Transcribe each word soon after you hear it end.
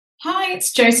Hi,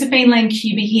 it's Josephine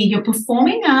Lancuba here, your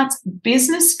performing arts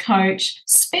business coach,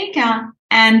 speaker,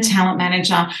 and talent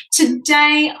manager.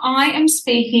 Today, I am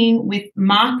speaking with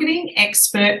marketing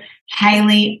expert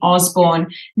Hayley Osborne.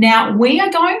 Now, we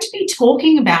are going to be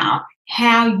talking about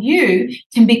how you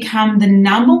can become the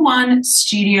 #1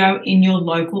 studio in your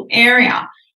local area.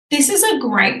 This is a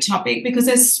great topic because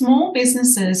as small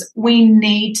businesses, we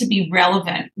need to be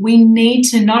relevant. We need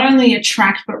to not only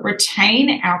attract but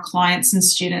retain our clients and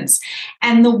students.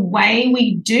 And the way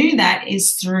we do that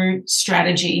is through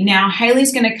strategy. Now,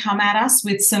 Hayley's going to come at us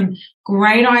with some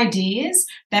great ideas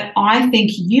that I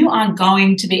think you are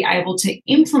going to be able to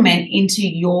implement into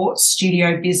your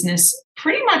studio business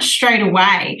pretty much straight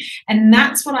away. And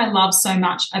that's what I love so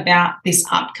much about this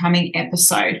upcoming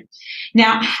episode.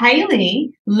 Now,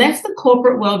 Hayley left the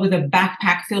corporate world with a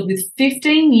backpack filled with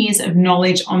 15 years of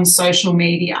knowledge on social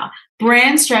media,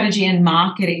 brand strategy and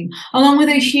marketing, along with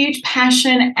a huge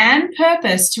passion and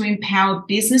purpose to empower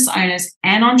business owners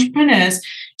and entrepreneurs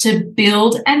to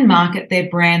build and market their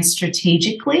brands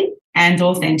strategically and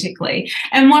authentically.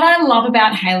 And what I love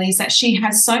about Hayley is that she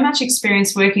has so much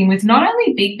experience working with not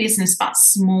only big business, but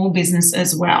small business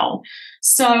as well.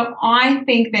 So I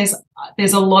think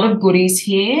there's a lot of goodies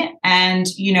here. And,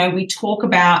 you know, we talk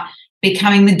about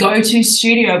becoming the go-to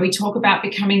studio. We talk about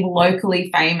becoming locally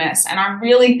famous. And I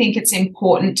really think it's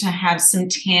important to have some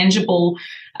tangible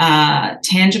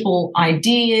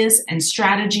ideas and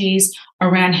strategies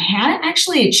around how to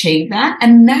actually achieve that.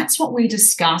 And that's what we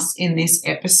discuss in this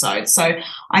episode. So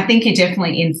I think you're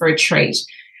definitely in for a treat.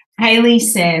 Hayley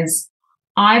says,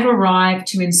 I've arrived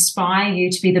to inspire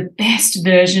you to be the best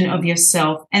version of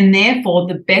yourself and therefore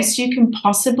the best you can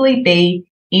possibly be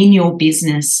in your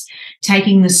business,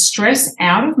 taking the stress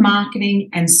out of marketing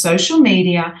and social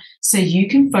media so you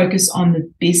can focus on the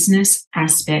business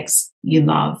aspects you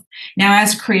love. Now,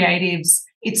 as creatives,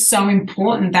 it's so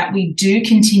important that we do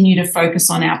continue to focus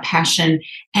on our passion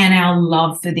and our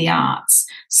love for the arts.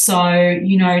 So,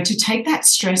 you know, to take that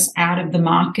stress out of the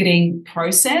marketing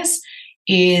process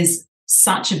is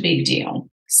such a big deal,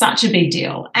 such a big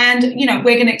deal. And, you know,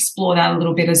 we're going to explore that a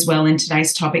little bit as well in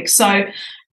today's topic. So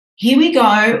here we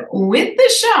go with the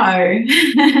show.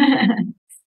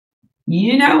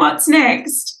 You know what's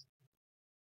next.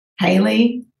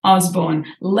 Hayley Osborne.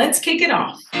 Let's kick it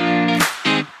off.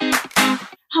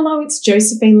 Hello, it's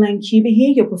Josephine Lancuba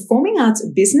here, your performing arts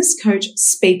business coach,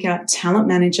 speaker, talent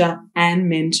manager, and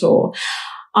mentor.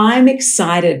 I'm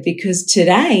excited because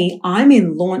today I'm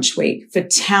in launch week for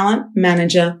Talent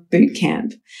Manager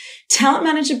Bootcamp. Talent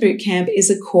Manager Bootcamp is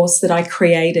a course that I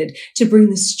created to bring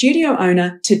the studio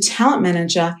owner to talent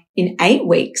manager in 8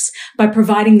 weeks by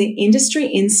providing the industry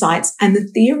insights and the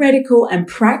theoretical and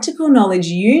practical knowledge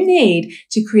you need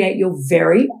to create your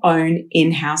very own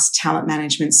in-house talent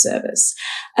management service.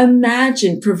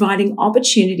 Imagine providing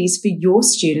opportunities for your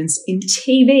students in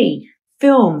TV,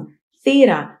 film,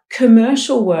 theatre,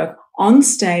 commercial work, on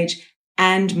stage,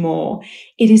 and more.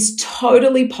 It is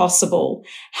totally possible.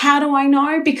 How do I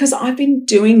know? Because I've been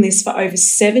doing this for over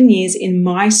 7 years in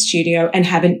my studio and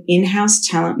have an in-house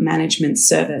talent management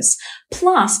service.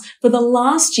 Plus, for the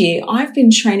last year, I've been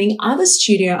training other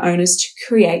studio owners to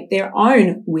create their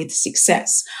own with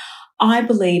success. I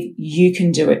believe you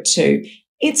can do it too.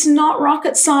 It's not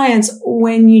rocket science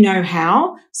when you know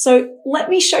how. So let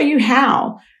me show you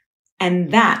how.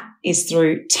 And that is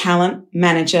through Talent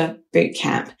Manager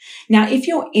Bootcamp. Now, if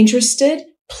you're interested,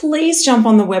 please jump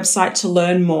on the website to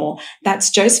learn more.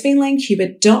 That's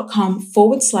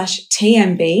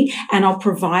josephinelancuba.com/TMB, and I'll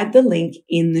provide the link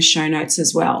in the show notes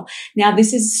as well. Now,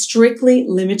 this is strictly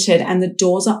limited and the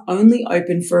doors are only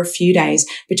open for a few days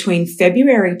between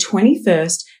February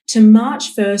 21st to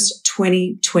March 1st,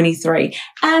 2023.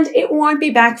 And it won't be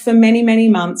back for many, many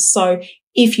months. So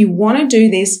if you want to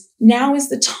do this, now is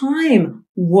the time.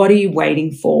 What are you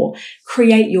waiting for?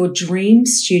 Create your dream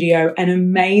studio and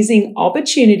amazing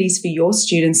opportunities for your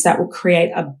students that will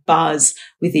create a buzz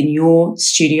within your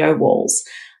studio walls.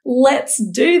 Let's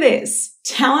do this.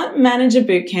 Talent Manager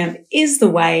Bootcamp is the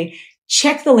way.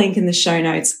 Check the link in the show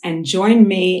notes and join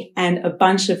me and a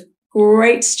bunch of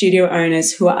great studio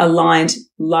owners who are aligned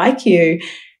like you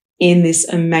in this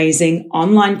amazing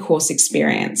online course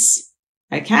experience.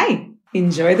 Okay.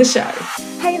 Enjoy the show.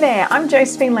 Hey there, I'm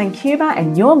Josephine Lancuba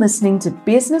and you're listening to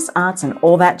Business, Arts and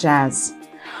All That Jazz.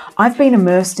 I've been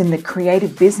immersed in the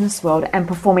creative business world and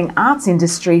performing arts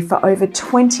industry for over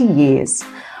 20 years.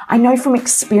 I know from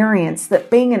experience that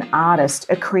being an artist,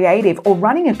 a creative, or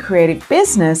running a creative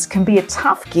business can be a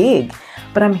tough gig,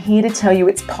 but I'm here to tell you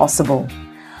it's possible.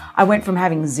 I went from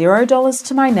having $0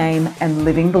 to my name and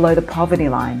living below the poverty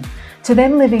line to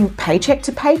then living paycheck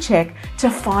to paycheck, to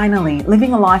finally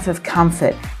living a life of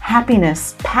comfort,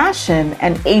 happiness, passion,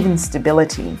 and even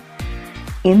stability.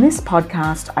 In this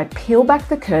podcast, I peel back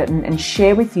the curtain and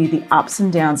share with you the ups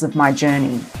and downs of my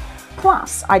journey.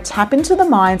 Plus, I tap into the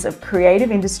minds of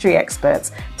creative industry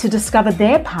experts to discover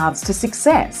their paths to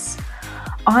success.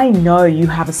 I know you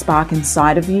have a spark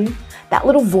inside of you, that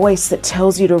little voice that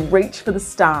tells you to reach for the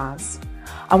stars.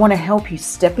 I want to help you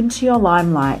step into your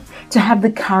limelight, to have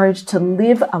the courage to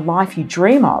live a life you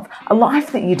dream of, a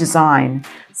life that you design.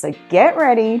 So get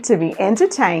ready to be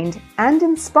entertained and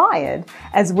inspired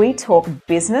as we talk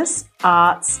business,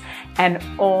 arts, and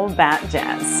all that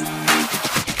jazz.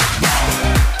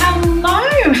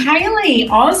 Hello, Hayley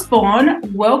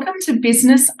Osborne. Welcome to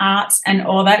Business, Arts, and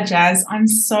All That Jazz. I'm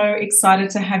so excited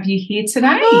to have you here today.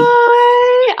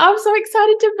 Hi, I'm so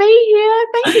excited to be here.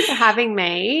 Thank you for having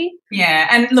me. Yeah,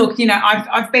 and look,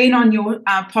 I've been on your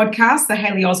podcast, The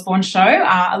Hayley Osborne Show,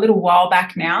 a little while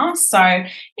back now. So,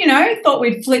 thought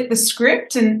we'd flip the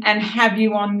script and have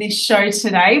you on this show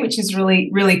today, which is really,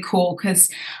 really cool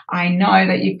because I know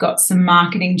that you've got some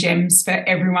marketing gems for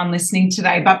everyone listening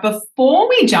today. But before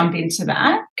we jump into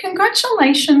that,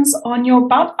 congratulations on your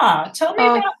bubba. Tell me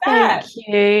about that. Thank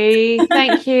you.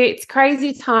 Thank you. It's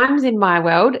crazy times in my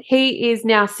world. He is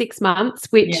now 6 months,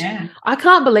 which I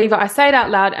can't believe it. I say it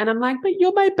out loud and I'm like, but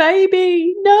you're my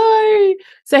baby. No.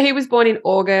 So he was born in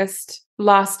August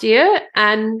last year.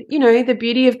 And, the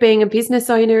beauty of being a business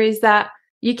owner is that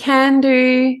you can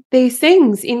do these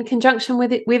things in conjunction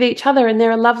with each other, and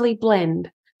they're a lovely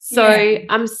blend. So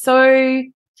I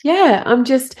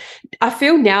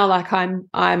feel now like I'm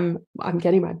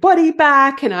getting my body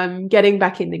back and I'm getting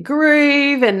back in the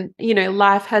groove, and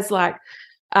life has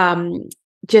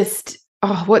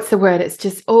what's the word? It's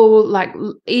just all like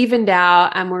evened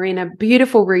out, and we're in a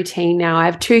beautiful routine now. I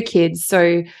have 2 kids.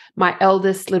 So my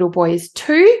eldest little boy is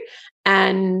 2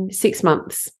 and 6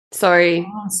 months. So you're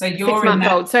 6 months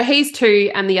old. So he's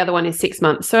 2 and the other one is 6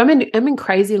 months. So I'm in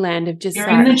crazy land of just. You're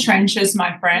in the trenches,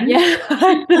 my friend. Yeah,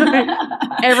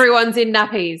 everyone's in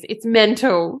nappies. It's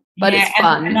mental, but it's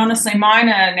fun. And honestly, mine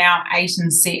are now 8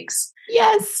 and 6.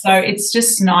 Yes. So it's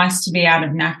just nice to be out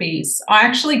of nappies. I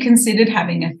actually considered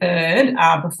having a third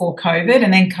before COVID,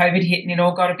 and then COVID hit and it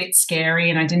all got a bit scary,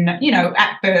 and I didn't know,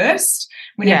 at first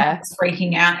when everyone was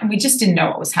freaking out and we just didn't know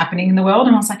what was happening in the world.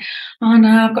 And I was like, oh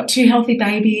no, I've got 2 healthy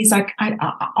babies. Like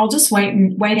I'll just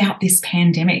wait out this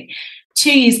pandemic.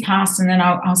 2 years passed, and then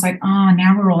I was like, oh,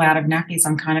 now we're all out of nappies.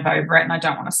 I'm kind of over it and I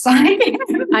don't want to say.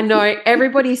 I know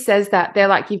everybody says that. They're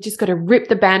like, you've just got to rip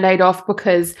the Band-Aid off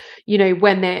because,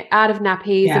 when they're out of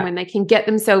nappies and when they can get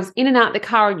themselves in and out the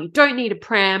car and you don't need a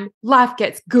pram, life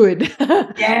gets good.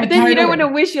 But then you don't want to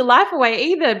wish your life away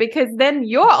either, because then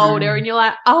you're older and you're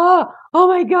like, oh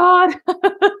my God.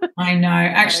 I know.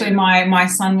 Actually, my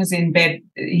son was in bed.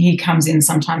 He comes in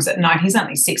sometimes at night. He's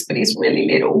only 6, but he's really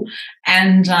little.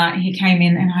 And he came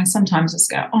in, and I sometimes just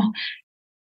go, oh,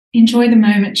 enjoy the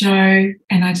moment, Joe.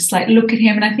 And I just look at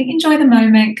him and I think, enjoy the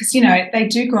moment, because, they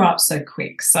do grow up so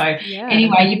quick. So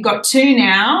anyway, you've got 2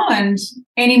 now, and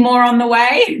any more on the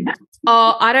way?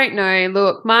 Oh, I don't know.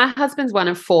 Look, my husband's 1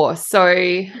 of 4. So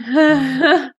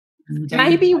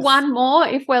maybe 1 more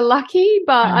if we're lucky,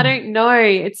 but I don't know.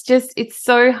 It's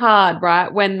so hard,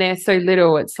 right? When they're so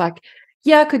little, it's like,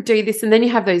 I could do this. And then you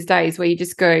have those days where you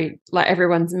just go, like,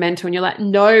 everyone's mental and you're like,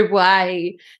 no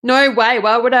way.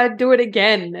 Why would I do it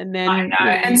again? And then I know.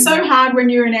 And so hard when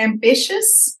you're an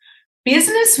ambitious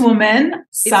businesswoman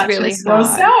such as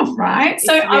yourself, right?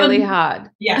 So it's really hard.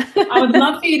 Yeah. I would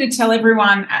love for you to tell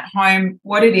everyone at home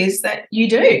what it is that you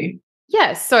do.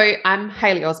 Yes, so I'm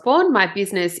Hayley Osborne. My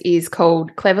business is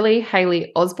called Cleverly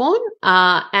Hayley Osborne,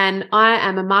 and I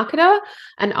am a marketer,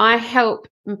 and I help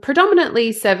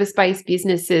predominantly service-based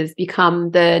businesses become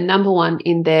the number 1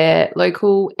 in their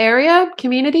local area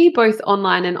community, both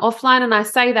online and offline. And I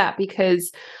say that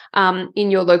because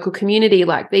in your local community,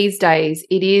 like these days,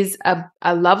 it is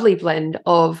a lovely blend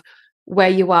of where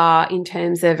you are in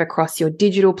terms of across your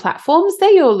digital platforms.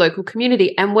 They're your local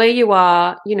community, and where you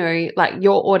are, like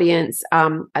your audience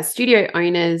as studio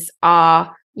owners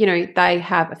are, they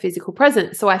have a physical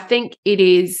presence. So I think it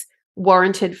is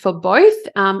warranted for both.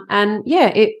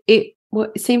 It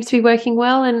seems to be working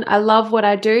well, and I love what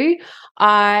I do.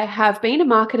 I have been a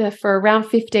marketer for around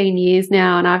 15 years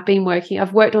now, and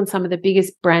I've worked on some of the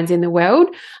biggest brands in the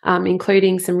world,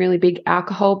 including some really big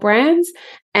alcohol brands,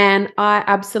 and I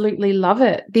absolutely love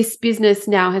it. This business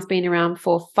now has been around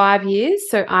for 5 years,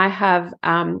 so I have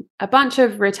a bunch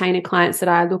of retainer clients that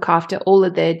I look after all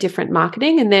of their different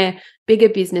marketing, and they're bigger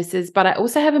businesses, but I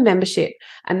also have a membership,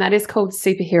 and that is called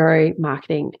Superhero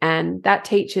Marketing. And that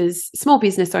teaches small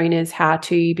business owners how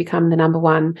to become the number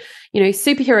one,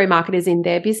 superhero marketers in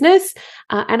their business.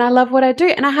 And I love what I do.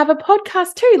 And I have a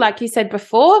podcast too, like you said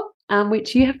before,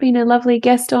 which you have been a lovely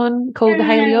guest on, called The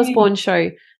Hayley Osborne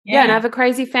Show. Yeah, and I have a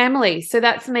crazy family. So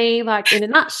that's me, like, in a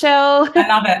nutshell. I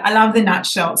love it. I love the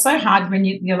nutshell. It's so hard when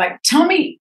you're like, tell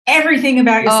me everything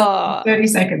about yourself in 30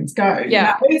 seconds. Go.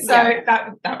 Yeah. So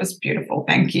that was beautiful.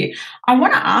 Thank you. I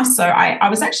want to ask, so I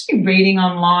was actually reading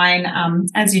online,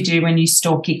 as you do when you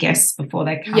stalk your guests before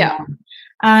they come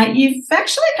on. You've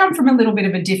actually come from a little bit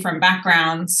of a different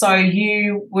background. So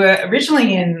you were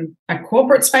originally in a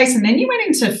corporate space, and then you went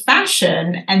into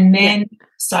fashion, and then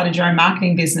started your own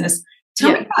marketing business.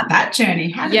 Tell me about that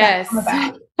journey. How did that come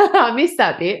about? I missed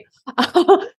that bit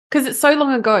because it's so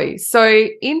long ago. So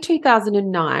in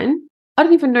 2009, I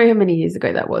don't even know how many years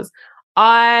ago that was,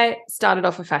 I started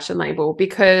off a fashion label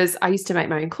because I used to make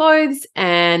my own clothes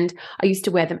and I used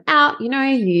to wear them out.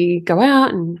 You go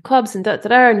out and clubs and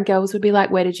and girls would be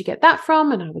like, where did you get that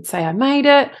from? And I would say I made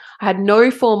it. I had no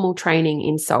formal training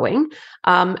in sewing.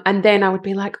 And then I would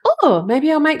be like, oh, maybe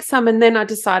I'll make some. And then I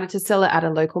decided to sell it at a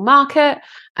local market.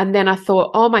 And then I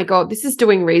thought, oh my God, this is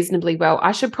doing reasonably well.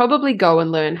 I should probably go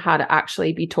and learn how to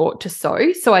actually be taught to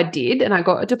sew. So I did, and I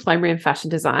got a diploma in fashion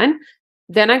design.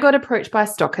 Then I got approached by a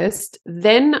stockist.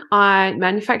 Then I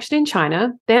manufactured in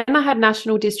China. Then I had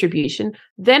national distribution.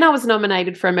 Then I was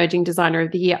nominated for Emerging Designer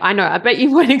of the Year. I know, I bet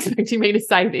you weren't expecting me to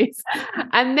say this.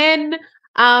 And then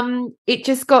it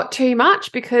just got too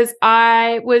much because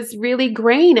I was really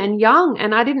green and young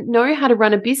and I didn't know how to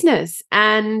run a business.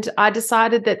 And I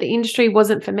decided that the industry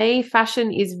wasn't for me.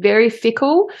 Fashion is very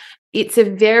fickle. It's a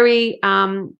very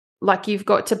like you've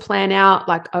got to plan out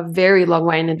like a very long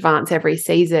way in advance every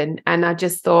season. And I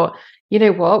just thought, you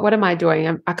know what am I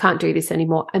doing? I can't do this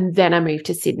anymore. And then I moved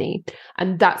to Sydney.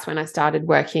 And that's when I started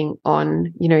working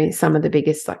on, some of the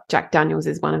biggest, like Jack Daniels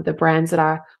is one of the brands that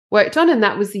I worked on. And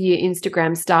that was the year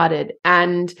Instagram started.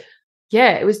 And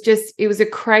it was a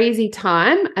crazy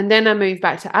time. And then I moved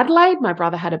back to Adelaide. My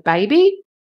brother had a baby.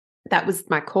 That was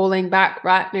my calling back,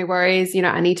 right? No worries.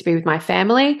 I need to be with my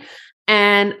family.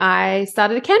 And I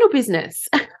started a candle business.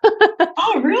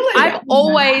 Oh, really? I've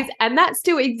always, and that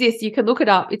still exists. You can look it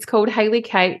up. It's called Hayley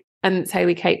Kate, and it's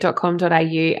haylykate.com.au,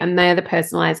 and they're the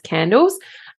personalized candles.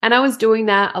 And I was doing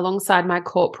that alongside my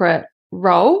corporate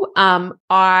role.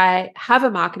 I have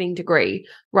a marketing degree,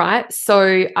 right?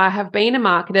 So I have been a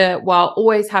marketer while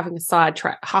always having a side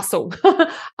hustle.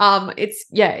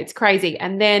 It's crazy.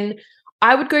 And then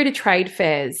I would go to trade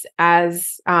fairs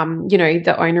as,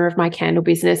 the owner of my candle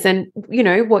business. And,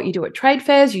 what you do at trade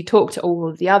fairs, you talk to all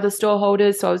of the other store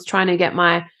holders. So I was trying to get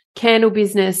my candle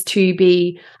business to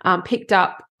be picked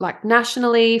up like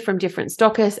nationally from different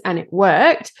stockists, and it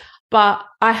worked. But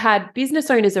I had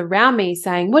business owners around me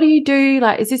saying, what do you do?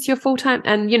 Like, is this your full-time?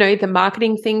 And, the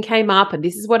marketing thing came up and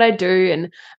this is what I do.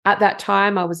 And at that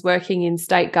time I was working in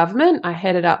state government. I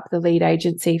headed up the lead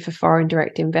agency for foreign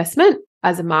direct investment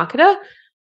as a marketer.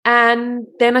 And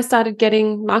then I started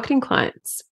getting marketing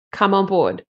clients come on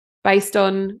board based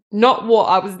on not what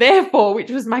I was there for, which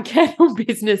was my candle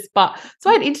business. But so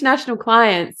I had international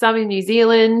clients, some in New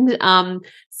Zealand,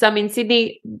 some in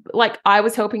Sydney. Like I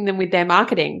was helping them with their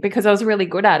marketing because I was really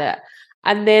good at it.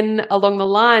 And then along the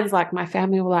lines, like my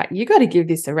family were like, you got to give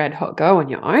this a red hot go on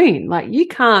your own. Like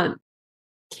I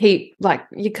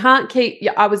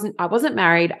wasn't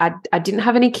married. I didn't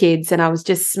have any kids and I was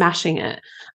just smashing it.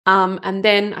 And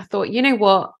then I thought, you know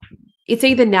what, it's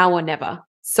either now or never.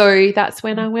 So that's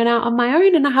when I went out on my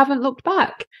own and I haven't looked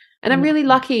back. And I'm really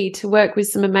lucky to work with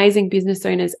some amazing business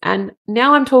owners. And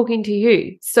now I'm talking to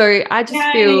you. So I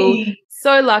just feel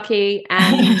so lucky.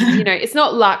 And, it's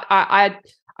not luck. I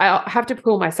have to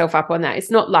pull myself up on that.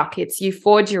 It's not luck. It's you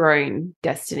forge your own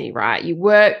destiny, right? You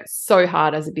work so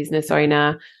hard as a business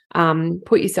owner,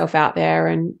 put yourself out there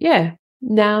and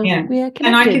now we are connected.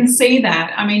 And I can see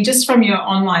that. I mean, just from your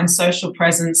online social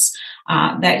presence,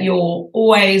 that you're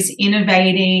always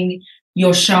innovating,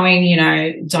 you're showing,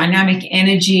 dynamic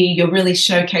energy, you're really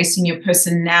showcasing your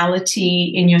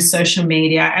personality in your social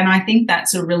media. And I think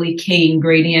that's a really key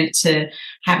ingredient to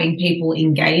having people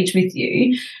engage with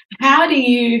you. How do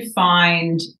you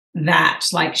find that,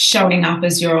 like showing up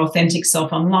as your authentic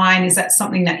self online? Is that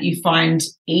something that you find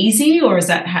easy, or has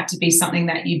that had to be something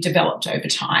that you've developed over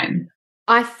time?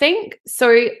 I think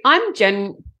so. I'm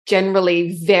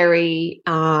generally very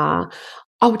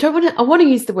I want to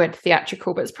use the word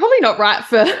theatrical, but it's probably not right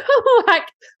for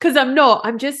because I'm not.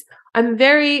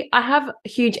 I have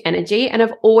huge energy and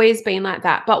I've always been like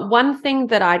that. But one thing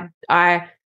that I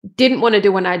didn't want to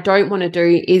do and I don't want to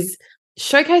do is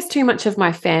showcase too much of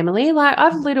my family. Like I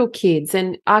have little kids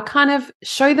and I kind of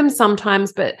show them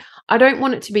sometimes, but I don't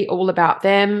want it to be all about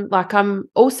them. Like I'm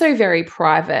also very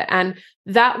private, and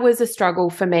that was a struggle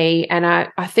for me. And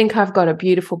I think I've got a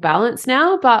beautiful balance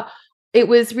now, but it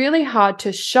was really hard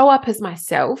to show up as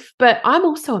myself. But I'm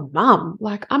also a mum.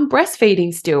 Like I'm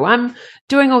breastfeeding still. I'm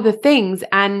doing all the things.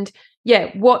 And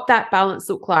yeah, what that balance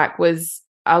looked like was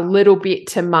a little bit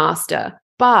to master.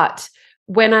 But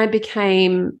when I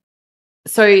became,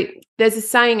 so there's a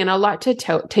saying, and I like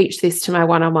to teach this to my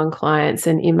one-on-one clients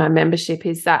and in my membership,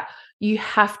 is that you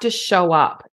have to show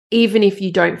up even if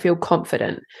you don't feel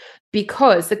confident,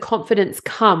 because the confidence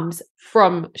comes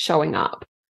from showing up,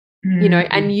 you know,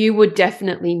 and you would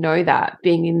definitely know that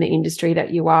being in the industry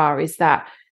that you are, is that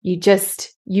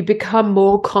you become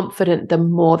more confident the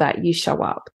more that you show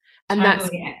up. And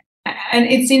totally. And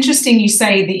it's interesting you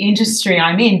say the industry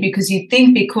I'm in, because you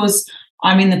think because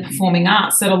I'm in the performing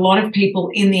arts that a lot of people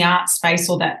in the art space,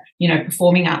 or that, you know,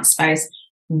 performing arts space,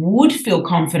 would feel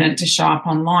confident to show up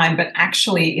online, but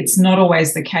actually it's not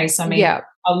always the case. I mean,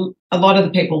 a lot of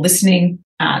the people listening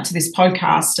to this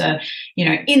podcast are, you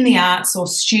know, in the arts or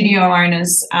studio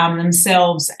owners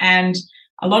themselves, and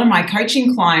a lot of my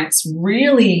coaching clients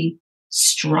really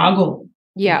struggle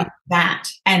with that,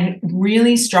 and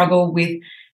really struggle with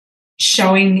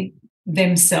showing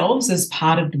themselves as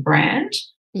part of the brand.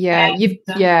 You've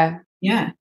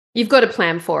got to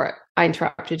plan for it. I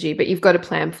interrupted you, but you've got to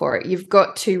plan for it. You've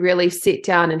got to really sit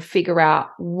down and figure out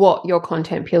what your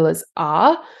content pillars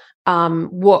are,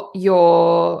 what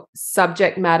your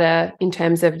subject matter in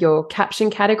terms of your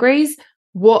caption categories,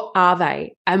 what are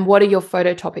they, and what are your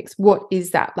photo topics? What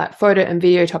is that, like photo and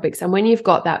video topics? And when you've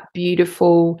got that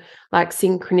beautiful like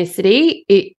synchronicity,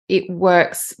 it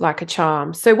works like a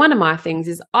charm. So one of my things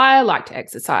is I like to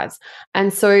exercise.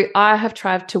 And so I have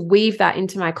tried to weave that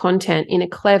into my content in a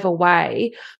clever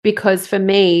way, because for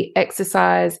me,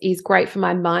 exercise is great for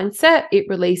my mindset. It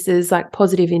releases like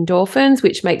positive endorphins,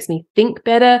 which makes me think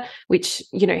better, which,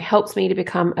 you know, helps me to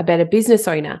become a better business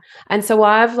owner. And so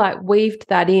I've like weaved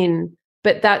that in.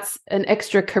 But that's an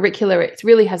extracurricular. It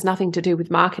really has nothing to do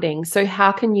with marketing. So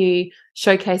how can you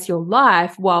showcase your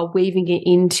life while weaving it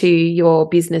into your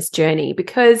business journey?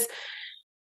 Because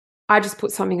I just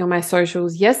put something on my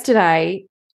socials yesterday.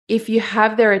 If you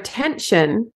have their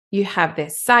attention, you have their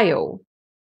sale.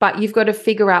 But you've got to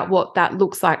figure out what that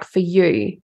looks like for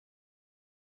you.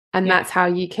 And that's how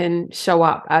you can show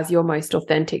up as your most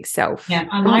authentic self. Yeah,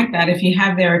 I like that. If you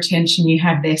have their attention, you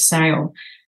have their sale.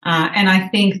 And I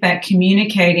think that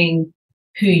communicating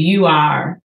who you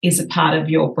are is a part of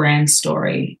your brand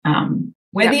story,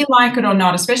 whether you like it or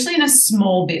not, especially in a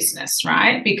small business,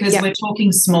 right? Because we're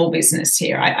talking small business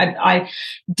here. I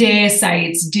dare say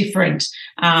it's different.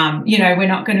 You know, we're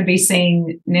not going to be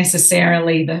seeing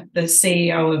necessarily the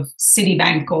CEO of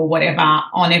Citibank or whatever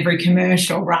on every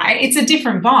commercial, right? It's a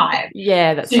different vibe.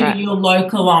 Yeah, that's right. Your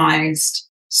localized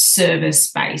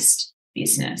service-based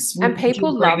business. And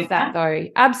people love that though.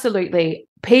 Absolutely.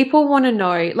 People want to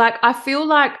know, like, I feel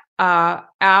like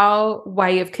our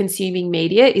way of consuming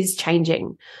media is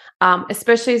changing,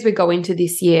 especially as we go into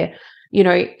this year. You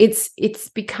know, it's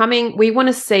becoming, we want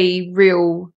to see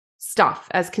real stuff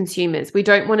as consumers. We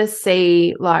don't want to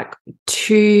see like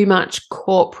too much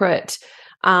corporate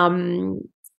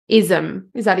ism.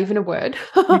 Is that even a word?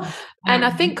 And I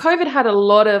think COVID had a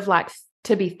lot of like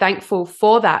to be thankful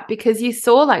for that, because you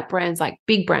saw like brands, like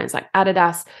big brands like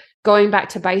Adidas, going back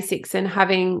to basics and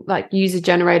having like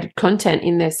user-generated content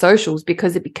in their socials,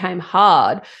 because it became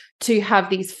hard to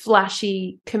have these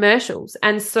flashy commercials.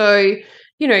 And so,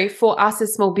 you know, for us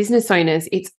as small business owners,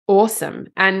 it's awesome.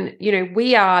 And, you know,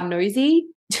 we are nosy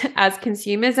as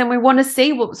consumers and we want to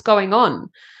see what's going on.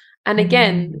 And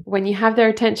again, when you have their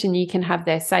attention, you can have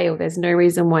their sale. There's no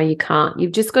reason why you can't.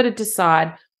 You've just got to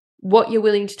decide what you're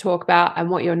willing to talk about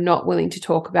and what you're not willing to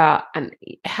talk about, and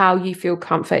how you feel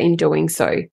comfort in doing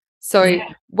so. So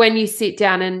when you sit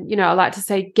down and, you know, I like to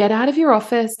say, get out of your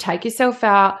office, take yourself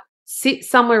out, sit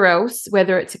somewhere else,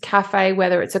 whether it's a cafe,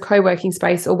 whether it's a co-working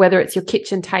space, or whether it's your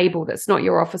kitchen table that's not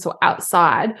your office, or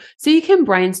outside, so you can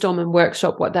brainstorm and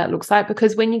workshop what that looks like.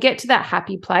 Because when you get to that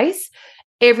happy place,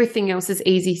 everything else is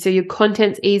easy. So your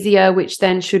content's easier, which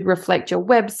then should reflect your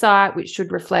website, which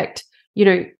should reflect, you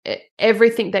know,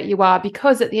 everything that you are.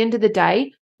 Because at the end of the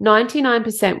day,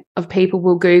 99% of people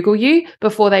will Google you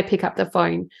before they pick up the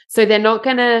phone. So they're not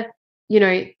going to, you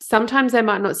know, sometimes they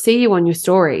might not see you on your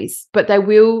stories, but they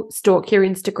will stalk your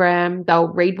Instagram. They'll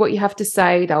read what you have to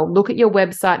say. They'll look at your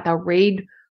website. They'll read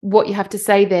what you have to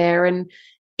say there. And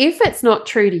if it's not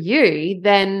true to you,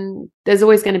 then there's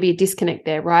always going to be a disconnect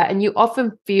there, right? And you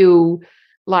often feel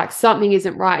like something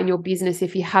isn't right in your business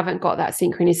if you haven't got that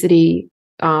synchronicity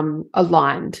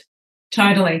aligned.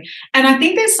 Totally. And I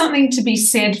think there's something to be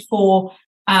said for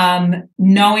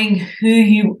knowing who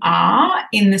you are,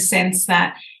 in the sense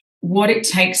that what it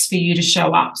takes for you to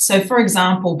show up. So, for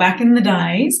example, back in the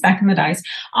days,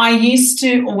 I used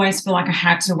to always feel like I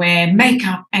had to wear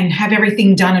makeup and have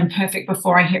everything done and perfect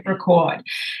before I hit record.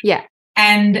 Yeah.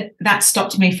 And that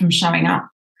stopped me from showing up.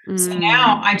 So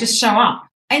now I just show up.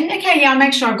 And okay, yeah, I'll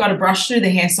make sure I've got a brush through the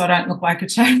hair so I don't look like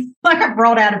like I've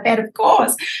rolled out of bed, of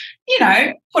course. You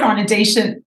know, put on a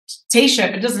decent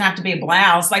T-shirt, but it doesn't have to be a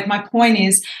blouse. Like, my point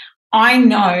is, I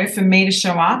know for me to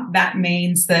show up, that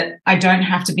means that I don't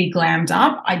have to be glammed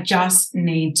up. I just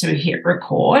need to hit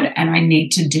record and I need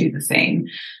to do the thing.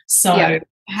 So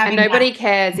and nobody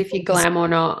cares if you glam or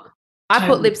not. I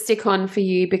put lipstick on for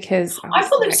you because I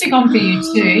put lipstick on for you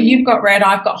too. You've got red,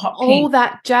 I've got hot pink. All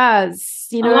that jazz,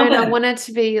 you know, and I wanted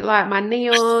to be like my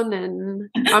neon, and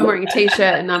I'm wearing a T-shirt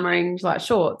and I'm wearing like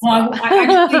shorts. Well, I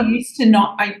actually used to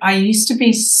not. I used to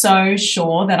be so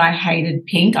sure that I hated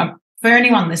pink. For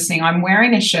anyone listening, I'm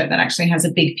wearing a shirt that actually has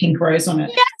a big pink rose on it.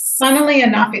 Yes. Funnily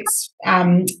enough, it's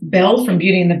Belle from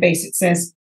Beauty and the Beast. It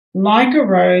says, "Like a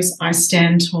rose, I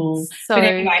stand tall." So but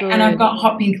anyway, good. And I've got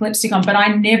hot pink lipstick on, but I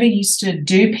never used to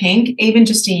do pink, even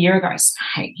just a year ago. I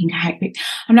hate pink.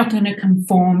 I'm not going to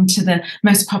conform to the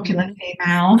most popular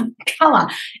female colour.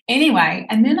 Anyway,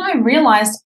 and then I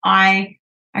realised I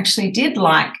actually did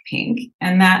like pink,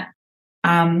 and that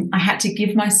I had to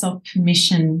give myself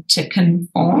permission to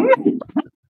conform.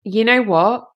 You know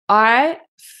what? I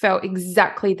felt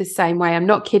exactly the same way. I'm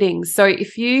not kidding. So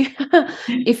if you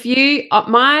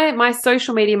my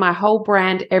social media, my whole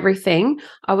brand, everything,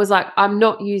 I was like, I'm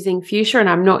not using fuchsia and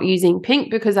I'm not using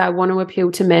pink because I want to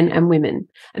appeal to men and women.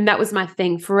 And that was my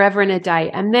thing forever and a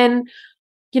day. And then,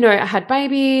 you know, I had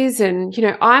babies, and, you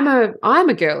know, I'm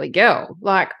a girly girl.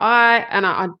 Like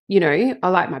I you know, I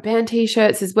like my band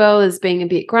T-shirts as well as being a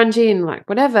bit grungy and like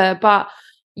whatever. But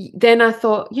then I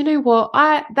thought, you know what,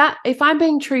 if I'm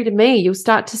being true to me, you'll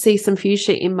start to see some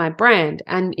fuchsia in my brand.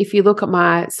 And if you look at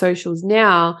my socials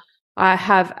now, I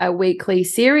have a weekly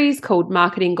series called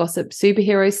Marketing Gossip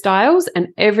Superhero Styles. And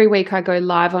every week I go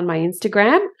live on my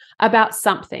Instagram about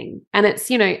something. And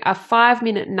it's, you know, a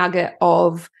 5-minute nugget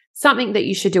of something that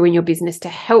you should do in your business to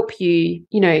help you,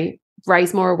 you know,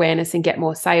 raise more awareness and get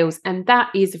more sales. And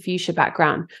that is a fuchsia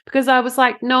background, because I was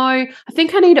like, no, I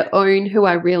think I need to own who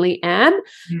I really am.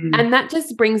 And that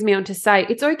just brings me on to say,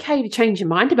 it's okay to change your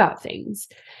mind about things.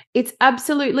 It's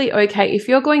absolutely okay. If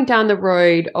you're going down the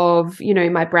road of, you know,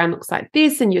 my brand looks like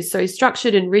this and you're so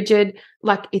structured and rigid,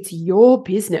 like, it's your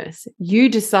business. You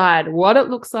decide what it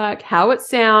looks like, how it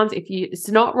sounds. If it's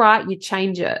not right, you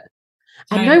change it.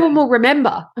 And no one will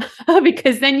remember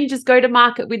because then you just go to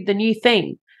market with the new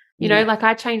thing. You know, like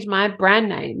I changed my brand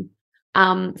name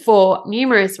for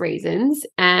numerous reasons.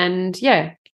 And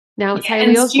now it's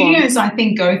Hayley Osborne. Studios, I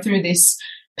think, go through this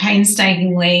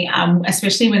painstakingly,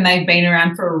 especially when they've been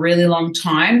around for a really long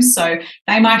time. So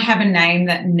they might have a name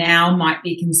that now might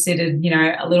be considered, you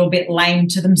know, a little bit lame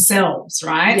to themselves,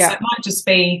 right? Yeah. So it might just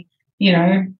be, you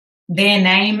know, their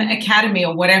name Academy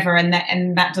or whatever, and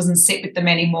that doesn't sit with them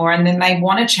anymore. And then they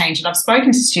want to change it. I've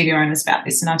spoken to studio owners about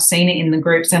this, and I've seen it in the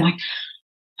groups. They're like,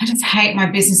 I just hate my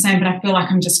business name, but I feel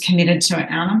like I'm just committed to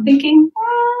it now. And I'm thinking,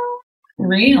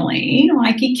 really?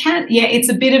 Like, you can't, it's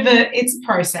a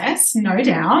process, no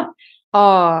doubt.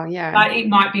 Oh, yeah. But it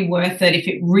might be worth it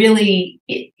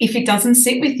if it doesn't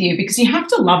sit with you, because you have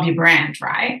to love your brand,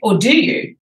 right? Or do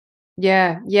you?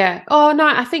 Yeah, yeah. Oh, no,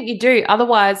 I think you do.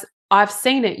 Otherwise, I've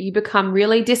seen it. You become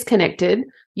really disconnected.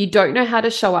 You don't know how to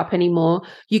show up anymore.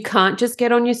 You can't just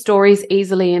get on your stories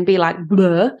easily and be like,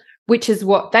 blur, which is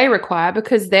what they require,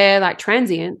 because they're like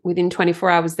transient. Within 24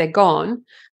 hours, they're gone.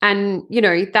 And, you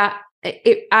know, that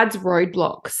it adds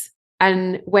roadblocks.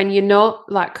 And when you're not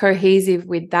like cohesive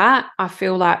with that, I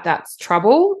feel like that's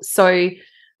trouble. So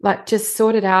like, just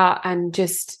sort it out, and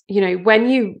just, you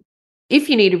know, if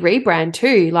you need a rebrand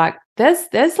too, like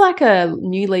there's like a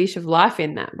new leash of life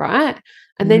in that, right?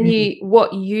 And then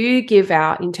what you give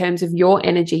out in terms of your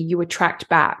energy, you attract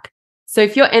back. So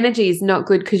if your energy is not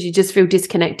good because you just feel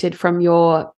disconnected from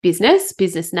your business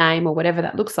name or whatever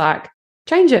that looks like,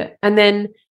 change it. And then,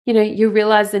 you know, you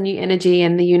realize the new energy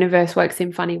and the universe works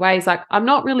in funny ways. Like, I'm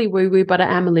not really woo-woo, but I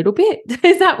am a little bit.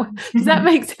 Does that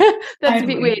make sense? That's a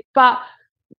bit weird. But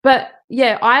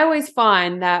yeah, I always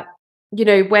find that, you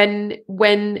know,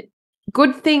 when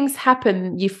good things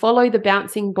happen, you follow the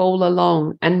bouncing ball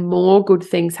along, and more good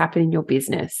things happen in your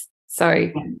business.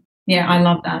 So yeah, I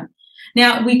love that.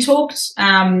 Now, we talked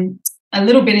a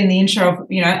little bit in the intro of,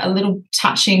 a little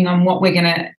touching on what we're going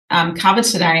to cover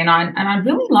today. And I'd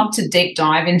really love to deep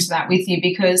dive into that with you,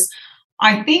 because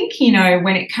I think,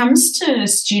 when it comes to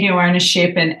studio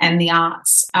ownership and the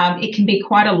arts, it can be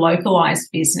quite a localized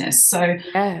business. So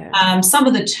some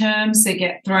of the terms that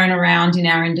get thrown around in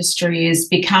our industry is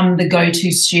become the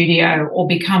go-to studio or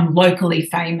become locally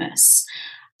famous.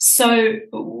 So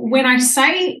when I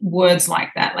say words like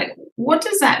that, like, what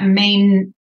does that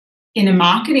mean in a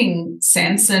marketing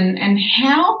sense, and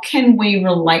how can we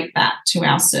relate that to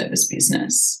our service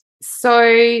business?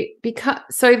 So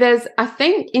there's, I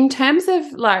think, in terms of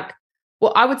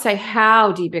I would say,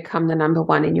 how do you become the number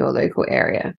one in your local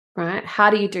area, right? How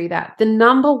do you do that? The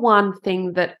number one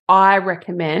thing that I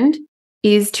recommend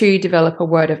is to develop a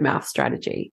word of mouth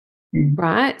strategy,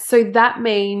 right? So that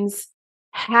means,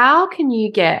 how can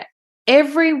you get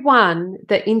everyone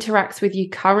that interacts with you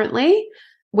currently,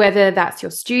 whether that's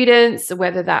your students,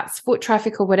 whether that's foot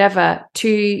traffic or whatever,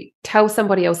 to tell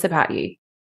somebody else about you?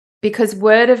 Because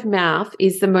word of mouth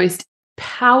is the most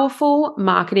powerful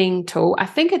marketing tool. I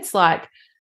think it's like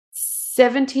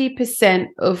 70%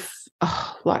 of,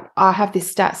 I have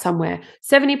this stat somewhere,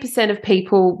 70% of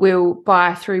people will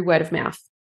buy through word of mouth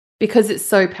because it's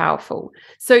so powerful.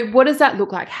 So what does that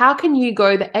look like? How can you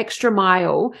go the extra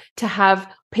mile to have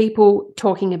people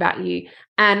talking about you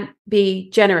and be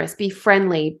generous, be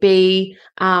friendly,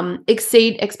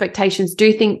 exceed expectations,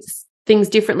 do things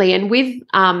differently? And with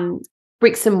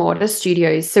bricks and mortar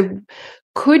studios, so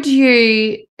could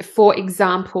you, for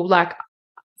example,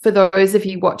 for those of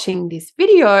you watching this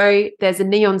video, there's a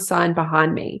neon sign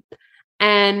behind me.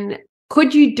 And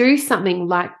could you do something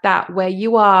like that where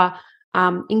you are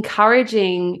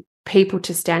encouraging people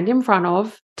to stand in front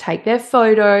of, take their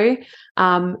photo,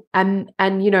 and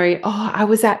I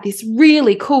was at this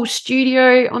really cool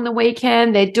studio on the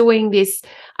weekend. They're doing this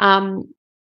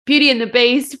Beauty and the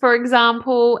Beast, for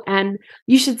example, and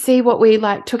you should see what we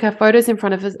took our photos in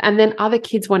front of us, and then other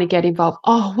kids want to get involved.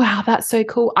 Oh, wow, that's so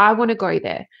cool. I want to go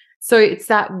there. So it's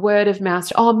that word of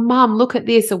mouth. Oh, mum, look at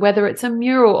this, or whether it's a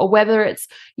mural, or whether it's,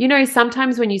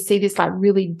 sometimes when you see this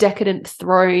really decadent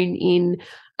throne in,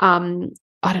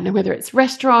 I don't know, whether it's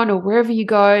restaurant or wherever you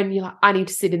go, and you're like, I need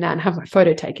to sit in that and have my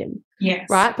photo taken. Yes.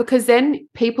 Right? Because then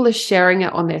people are sharing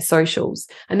it on their socials,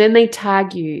 and then they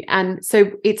tag you. And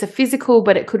so it's a physical,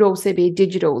 but it could also be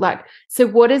digital. So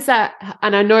what is that?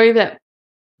 And I know that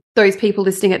those people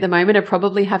listening at the moment are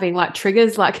probably having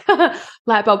triggers, light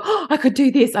bulb. Oh, I could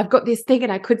do this. I've got this thing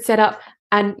and I could set up.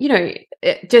 And,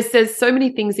 there's so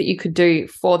many things that you could do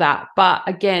for that. But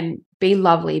again, be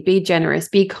lovely, be generous,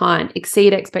 be kind,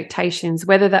 exceed expectations,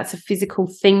 whether that's a physical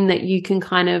thing that you can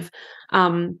kind of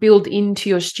build into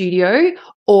your studio,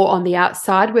 or on the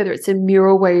outside, whether it's a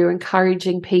mural where you're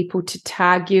encouraging people to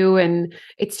tag you, and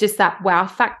it's just that wow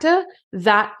factor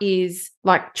that is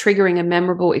triggering a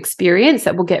memorable experience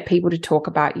that will get people to talk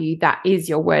about you. That is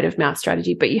your word of mouth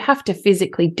strategy, but you have to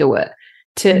physically do it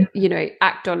to,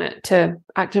 act on it, to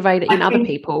activate it in other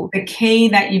people. The key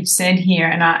that you've said here,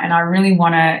 and I really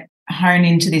want to hone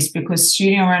into this, because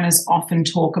studio owners often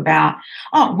talk about,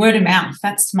 word of mouth,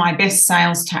 that's my best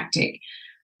sales tactic.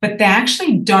 But they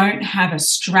actually don't have a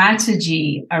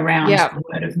strategy around the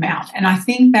word of mouth. And I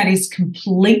think that is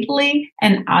completely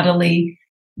and utterly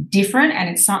different, and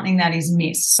it's something that is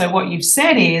missed. So what you've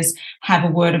said is have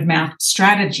a word of mouth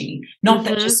strategy, not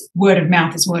that just word of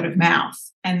mouth is word of mouth.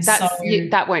 And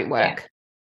that won't work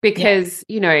because,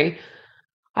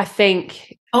 I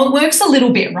think... Oh, it works a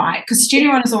little bit, right? Because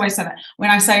studio owners always say that.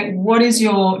 When I say, what is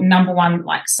your number one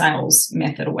sales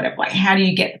method or whatever, how do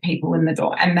you get the people in the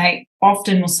door? And they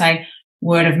often will say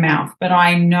word of mouth. But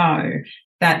I know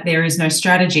that there is no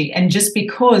strategy. And just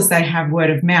because they have word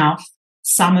of mouth,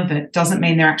 some of it doesn't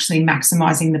mean they're actually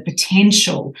maximizing the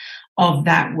potential of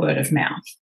that word of mouth.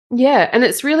 Yeah, and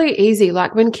it's really easy.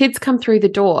 When kids come through the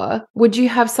door, would you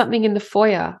have something in the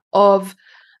foyer of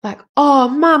oh,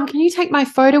 mum, can you take my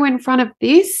photo in front of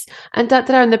this? And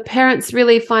and the parents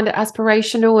really find it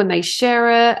aspirational and they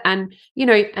share it. And,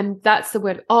 and that's the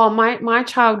word, oh, my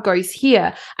child goes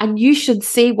here and you should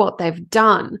see what they've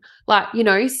done.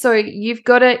 So you've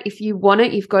got to, if you want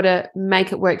it, you've got to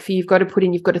make it work for you. You've got to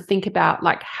you've got to think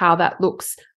about how that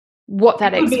looks, what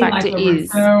that X factor is.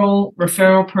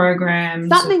 Referral programs.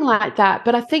 Something like that.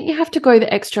 But I think you have to go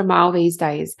the extra mile these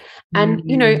days. And,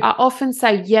 I often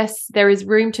say, yes, there is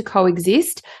room to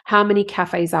coexist. How many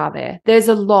cafes are there? There's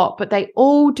a lot, but they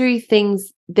all do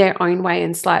things their own way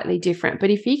and slightly different. But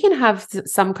if you can have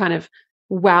some kind of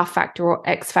wow factor or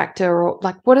X factor, or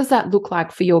what does that look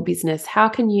like for your business? How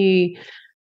can you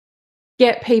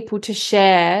get people to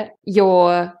share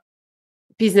your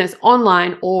business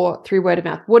online or through word of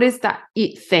mouth? What is that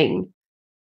it thing?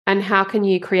 And how can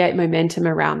you create momentum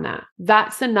around that?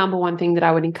 That's the number one thing that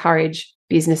I would encourage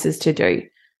businesses to do.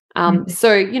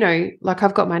 So, you know, like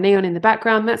I've got my neon in the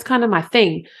background. That's kind of my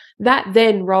thing. That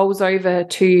then rolls over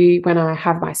to when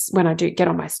I do get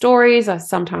on my stories, I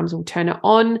sometimes will turn it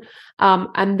on.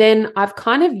 And then I've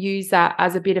kind of used that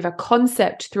as a bit of a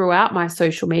concept throughout my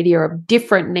social media of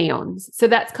different neons. So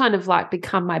that's kind of like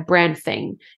become my brand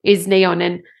thing is neon.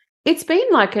 And it's been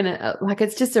like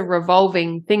it's just a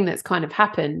revolving thing that's kind of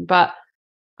happened, but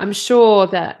I'm sure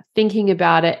that thinking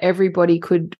about it, everybody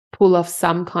could pull off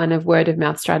some kind of word of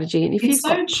mouth strategy. And if it's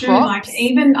so true, props, like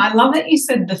even I love that you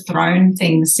said the throne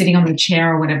thing, sitting on the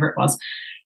chair or whatever it was.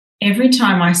 Every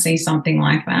time I see something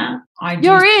like that,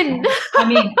 you're in. I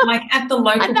mean, like at the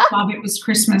local club, it was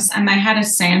Christmas and they had a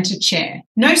Santa chair.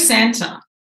 No Santa.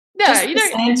 No, just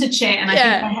the Santa chair. And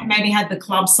I think they maybe had the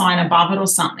club sign above it or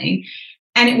something.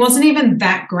 And it wasn't even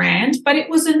that grand, but it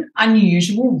was an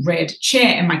unusual red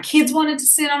chair. And my kids wanted to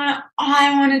sit on it.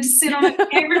 I wanted to sit on it.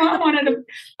 Everyone wanted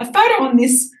a photo on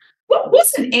this. Well, it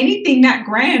wasn't anything that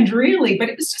grand, really, but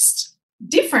it was just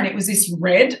different. It was this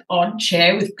red, odd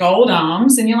chair with gold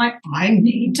arms. And you're like, I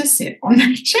need to sit on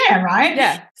that chair, right?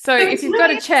 Yeah. So if you've got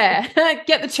a chair,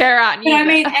 get the chair out. And I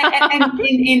mean, and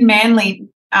in Manly,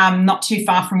 not too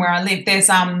far from where I live, there's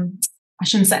I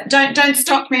shouldn't say, don't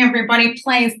stop me, everybody,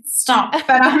 please stop.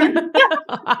 But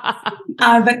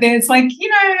but there's like, you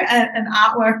know, an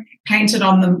artwork painted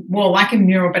on the wall like a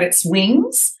mural, but it's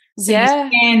wings. So you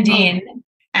stand in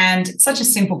and it's such a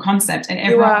simple concept and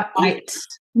everyone's like,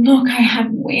 look, I have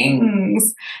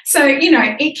wings. So, you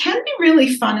know, it can be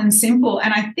really fun and simple.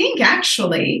 And I think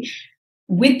actually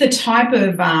with the type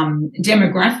of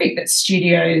demographic that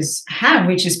studios have,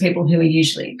 which is people who are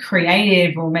usually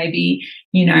creative or maybe,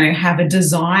 you know, have a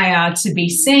desire to be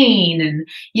seen. And,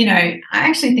 you know, I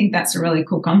actually think that's a really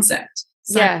cool concept.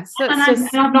 So, yeah. So and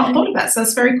I've not thought of that. So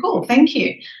that's very cool. Thank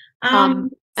you. And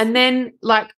then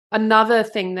like another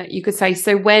thing that you could say,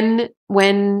 so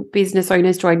when business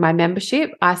owners join my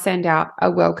membership, I send out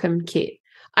a welcome kit.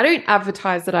 I don't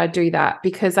advertise that I do that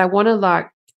because I want to like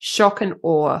shock and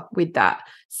awe with that.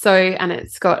 So, and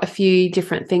it's got a few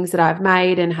different things that I've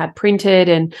made and had printed.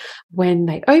 And when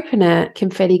they open it,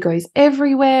 confetti goes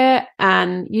everywhere.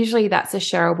 And usually that's a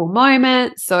shareable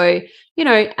moment. So, you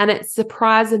know, and it's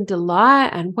surprise and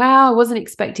delight and wow, I wasn't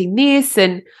expecting this.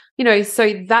 And, you know,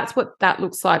 so that's what that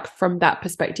looks like from that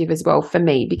perspective as well for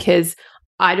me, because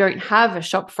I don't have a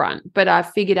shop front, but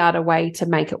I've figured out a way to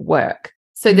make it work.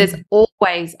 So there's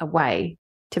always a way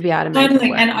to be able to make it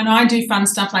work. And I do fun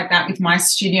stuff like that with my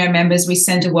studio members. We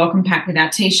send a welcome pack with our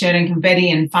T-shirt and confetti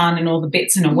and fun and all the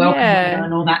bits and a welcome letter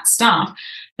and all that stuff.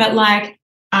 But like,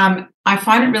 I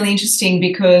find it really interesting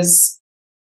because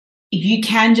you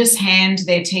can just hand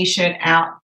their T-shirt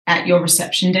out at your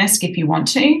reception desk if you want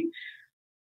to,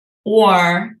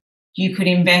 or you could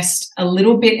invest a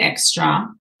little bit extra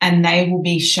and they will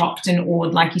be shocked and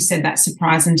awed, like you said, that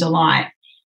surprise and delight.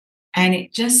 And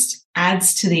it just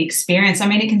adds to the experience. I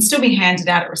mean, it can still be handed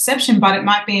out at reception, but it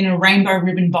might be in a rainbow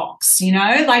ribbon box, you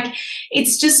know, like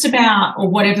it's just about, or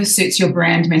whatever suits your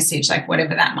brand message, like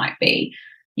whatever that might be,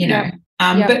 you know.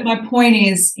 But my point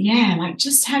is, like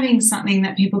just having something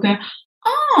that people go,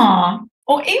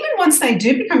 or even once they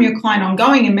do become your client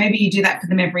ongoing, and maybe you do that for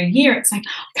them every year, it's like,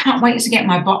 I can't wait to get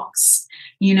my box,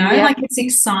 you know, like it's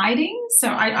exciting. So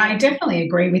I definitely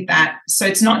agree with that. So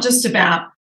it's not just about,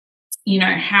 you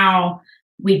know, how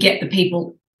we get the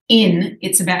people in,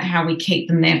 it's about how we keep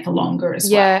them there for longer as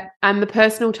well. Yeah, and the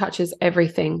personal touch is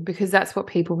everything because that's what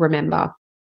people remember.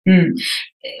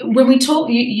 When we talk,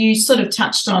 you sort of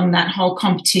touched on that whole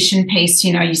competition piece.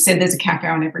 You know, you said there's a cafe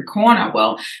on every corner.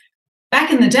 Well,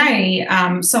 back in the day,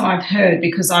 so I've heard,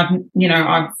 because I've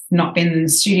not been in the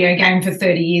studio game for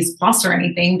 30 years plus or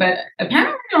anything, but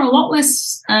apparently there are a lot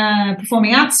less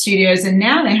performing arts studios, and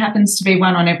now there happens to be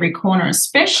one on every corner,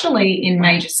 especially in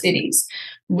major cities.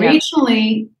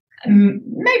 Regionally,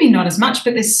 maybe not as much,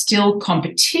 but there's still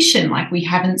competition like we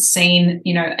haven't seen,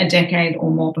 you know, a decade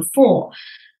or more before.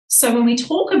 So when we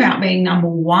talk about being number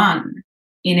one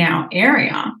in our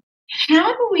area,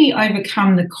 how do we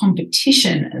overcome the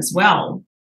competition as well?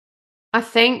 I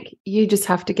think you just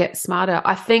have to get smarter.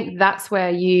 I think that's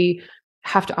where you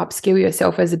have to upskill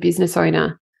yourself as a business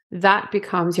owner. That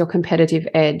becomes your competitive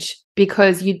edge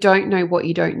because you don't know what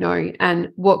you don't know,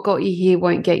 and what got you here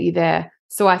won't get you there.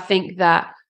 So I think that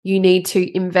you need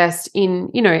to invest in,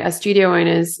 you know, as studio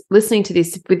owners listening to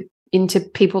this into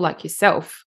people like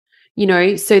yourself, you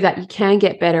know, so that you can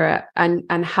get better at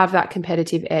and have that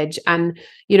competitive edge. And,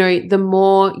 you know, the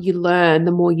more you learn,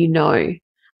 the more you know.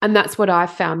 And that's what I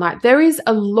found. Like, there is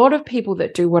a lot of people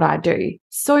that do what I do,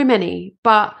 so many,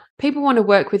 but people want to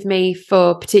work with me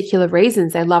for particular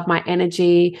reasons. They love my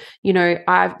energy. You know,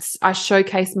 I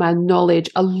showcase my knowledge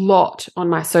a lot on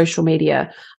my social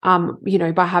media, you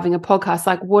know, by having a podcast.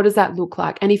 Like, what does that look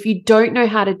like? And if you don't know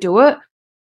how to do it,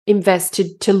 invest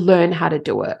to learn how to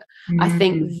do it. I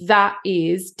think that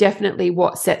is definitely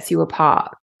what sets you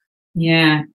apart.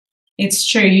 Yeah, it's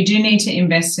true. You do need to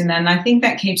invest in that. And I think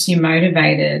that keeps you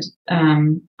motivated.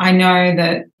 I know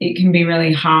that it can be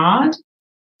really hard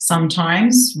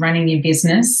sometimes running your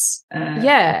business.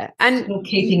 And still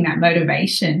keeping that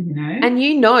motivation, you know. And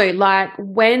you know, like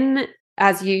when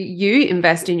as you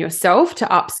invest in yourself to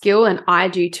upskill, and I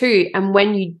do too. And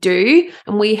when you do,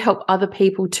 and we help other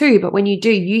people too, but when you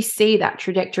do, you see that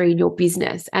trajectory in your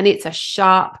business, and it's a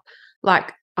sharp,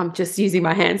 like, I'm just using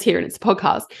my hands here and it's a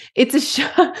podcast. It's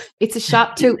a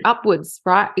sharp tilt upwards,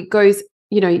 right? It goes,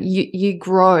 you know, you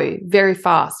grow very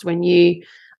fast when you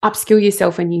upskill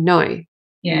yourself and you know.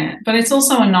 Yeah, but it's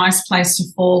also a nice place to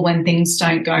fall when things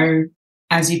don't go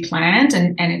as you planned,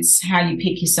 and it's how you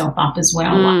pick yourself up as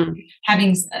well. Like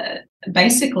having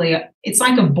basically, it's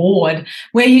like a board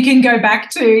where you can go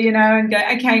back to, you know, and go,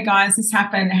 okay, guys, this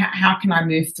happened. How can I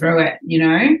move through it, you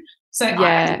know? So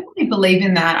I definitely believe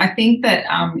in that. I think that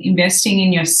investing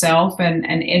in yourself and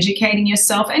educating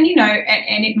yourself, and, you know,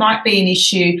 and it might be an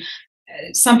issue.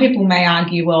 Some people may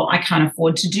argue, well, I can't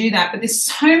afford to do that, but there's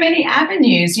so many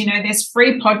avenues, you know, there's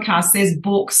free podcasts, there's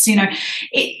books, you know,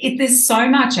 there's so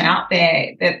much out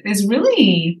there that there's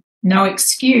really no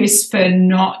excuse for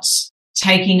not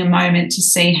taking a moment to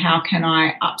see how can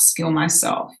I upskill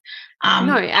myself.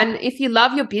 No, and if you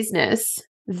love your business,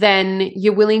 then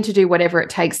you're willing to do whatever it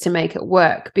takes to make it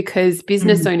work, because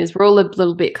business owners, we're all a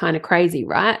little bit kind of crazy,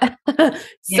 right?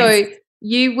 So yes.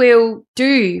 You will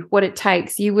do what it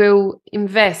takes. You will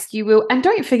invest. You will, and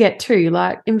don't forget too,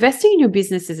 like, investing in your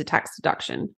business is a tax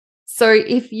deduction. So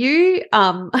if you,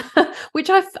 which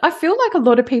I feel like a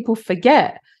lot of people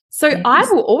forget. So yes.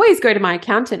 I will always go to my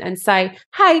accountant and say,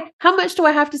 hey, how much do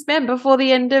I have to spend before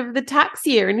the end of the tax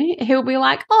year? And he'll be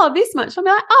like, oh, this much. I'll be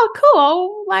like, oh, cool.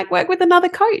 I'll like work with another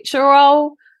coach,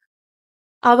 or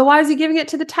otherwise you're giving it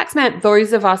to the tax man.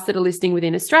 Those of us that are listening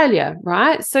within Australia,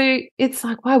 right? So it's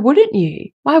like, why wouldn't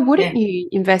you? Why wouldn't you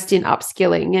invest in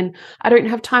upskilling? And I don't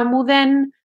have time. Well,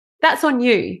 then that's on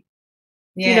you.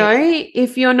 Yeah. You know,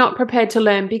 if you're not prepared to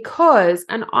learn, because,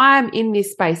 and I'm in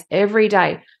this space every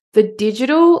day, the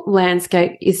digital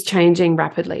landscape is changing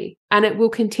rapidly, and it will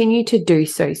continue to do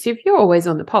so. So if you're always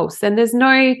on the pulse, then there's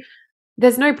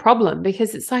no problem,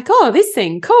 because it's like, oh, this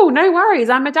thing, cool, no worries,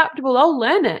 I'm adaptable, I'll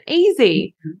learn it,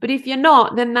 easy. But if you're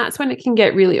not, then that's when it can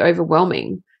get really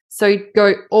overwhelming. So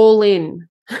go all in.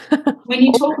 When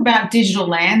you talk about digital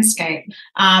landscape,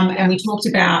 and we talked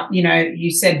about, you know, you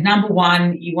said number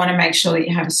one, you want to make sure that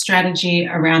you have a strategy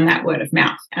around that word of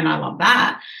mouth, and I love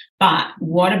that. But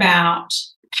what about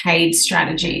paid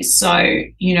strategies? So,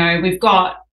 you know, we've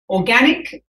got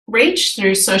organic reach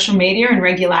through social media and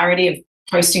regularity of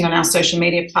posting on our social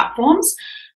media platforms.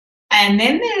 And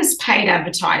then there's paid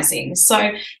advertising.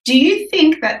 So do you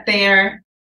think that there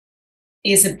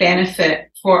is a benefit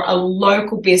for a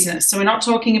local business? So we're not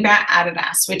talking about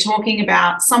Adidas. We're talking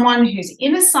about someone who's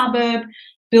in a suburb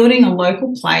building a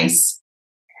local place.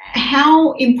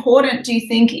 How important do you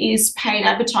think is paid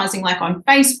advertising, like on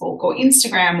Facebook or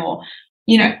Instagram, or,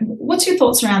 you know, what's your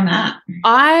thoughts around that?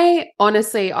 I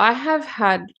have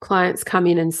had clients come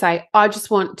in and say, I just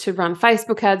want to run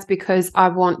Facebook ads because I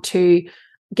want to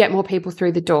get more people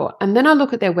through the door. And then I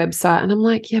look at their website and I'm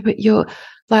like, yeah, but you're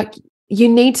like, you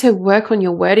need to work on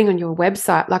your wording on your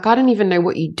website. Like, I don't even know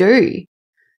what you do,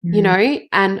 you know,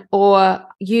 and, or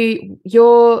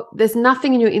there's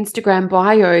nothing in your Instagram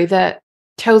bio that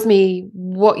tells me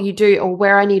what you do or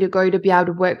where I need to go to be able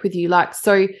to work with you. Like,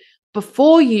 so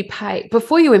before you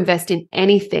invest in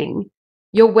anything,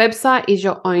 your website is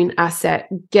your own asset.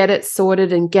 Get it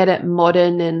sorted and get it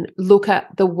modern, and look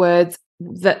at the words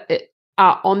that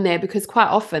are on there, because quite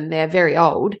often they're very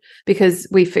old, because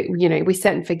we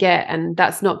set and forget, and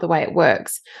that's not the way it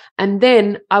works. And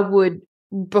then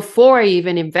before I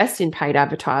even invest in paid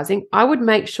advertising, I would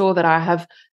make sure that I have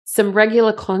some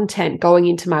regular content going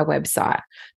into my website,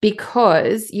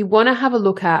 because you want to have a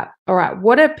look at, all right,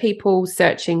 what are people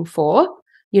searching for?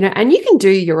 You know, and you can do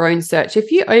your own search.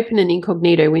 If you open an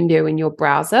incognito window in your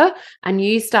browser and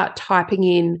you start typing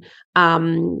in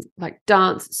like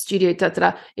dance studio,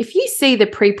 if you see the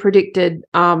pre-predicted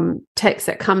text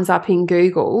that comes up in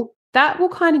Google, that will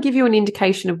kind of give you an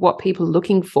indication of what people are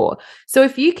looking for. So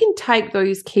if you can take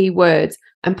those keywords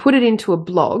and put it into a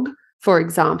blog, for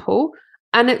example,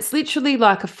 And it's literally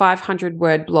like a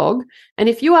 500-word blog. And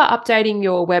if you are updating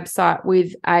your website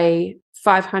with a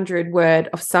 500-word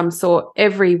of some sort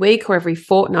every week or every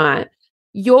fortnight,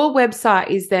 your website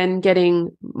is then getting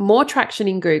more traction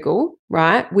in Google,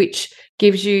 right? Which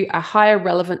gives you a higher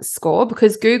relevance score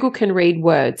because Google can read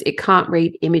words. It can't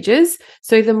read images.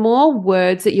 So the more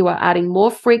words that you are adding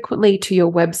more frequently to your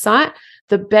website,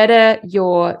 the better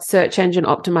your search engine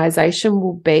optimization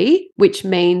will be, which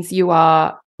means you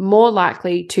are more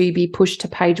likely to be pushed to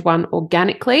page one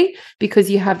organically because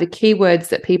you have the keywords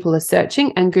that people are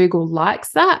searching and Google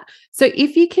likes that. So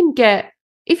if you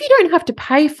don't have to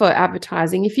pay for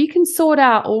advertising, if you can sort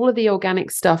out all of the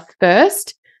organic stuff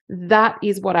first, that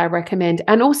is what I recommend.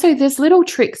 And also there's little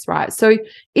tricks, right? So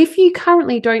if you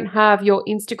currently don't have your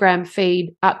Instagram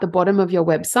feed at the bottom of your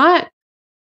website,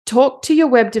 talk to your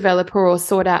web developer or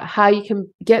sort out how you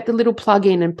can get the little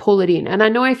plugin and pull it in. And I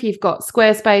know if you've got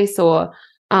Squarespace or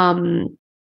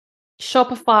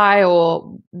Shopify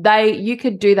you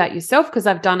could do that yourself because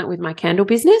I've done it with my candle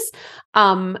business.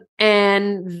 And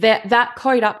that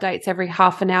code updates every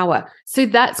half an hour. So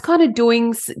that's kind of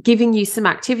giving you some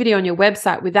activity on your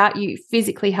website without you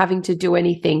physically having to do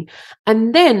anything.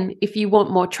 And then if you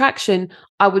want more traction,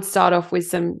 I would start off with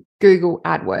some Google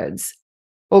AdWords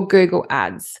or Google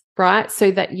Ads, right?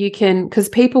 So that you can, because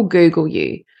people Google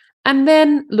you. And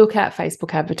then look at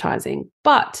Facebook advertising.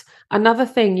 But another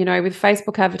thing, with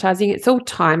Facebook advertising, it's all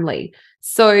timely.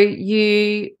 So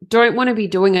you don't want to be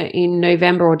doing it in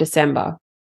November or December.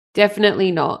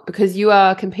 Definitely not, because you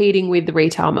are competing with the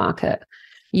retail market.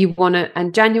 You want it,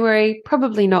 and January,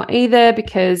 probably not either,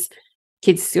 because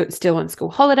kids still on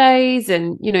school holidays.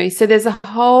 And, so there's a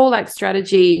whole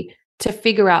strategy to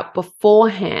figure out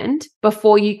beforehand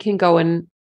before you can go and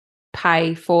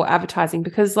pay for advertising,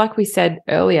 because like we said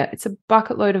earlier, it's a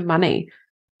bucket load of money.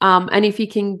 And if you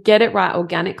can get it right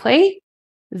organically,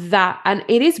 and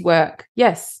it is work,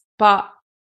 yes, but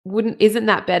isn't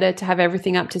that better to have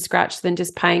everything up to scratch than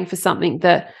just paying for something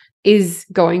that is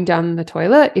going down the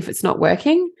toilet if it's not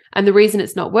working? And the reason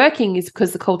it's not working is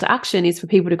because the call to action is for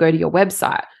people to go to your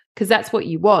website, because that's what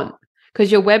you want, because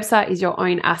your website is your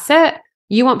own asset.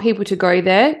 You want people to go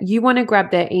there. You want to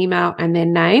grab their email and their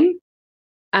name.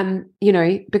 And,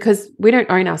 because we don't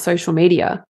own our social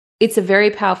media, it's a very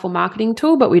powerful marketing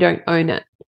tool, but we don't own it.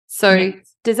 So yes.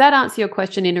 Does that answer your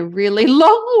question in a really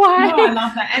long way? No, I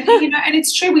love that. And, and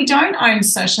it's true, we don't own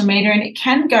social media, and it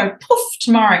can go poof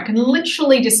tomorrow. It can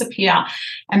literally disappear.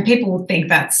 And people will think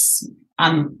that's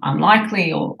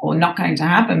unlikely or not going to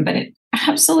happen, but it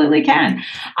absolutely can.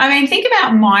 I mean, think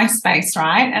about MySpace,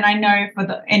 right? And I know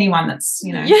for anyone that's,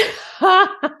 an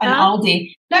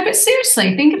oldie. No, but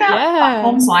seriously, think about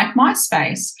platforms like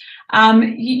MySpace.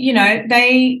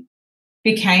 They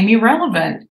became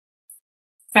irrelevant.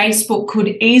 Facebook could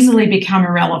easily become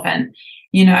irrelevant.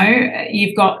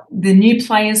 You've got the new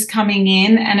players coming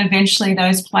in and eventually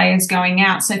those players going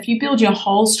out. So if you build your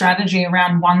whole strategy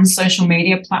around one social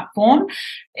media platform,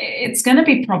 it's going to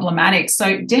be problematic.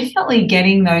 So definitely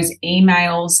getting those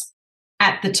emails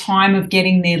at the time of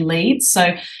getting their leads.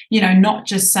 So, not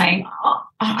just saying,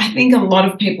 I think a lot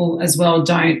of people as well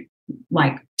don't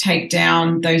take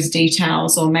down those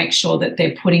details or make sure that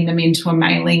they're putting them into a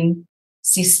mailing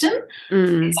system.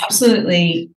 It's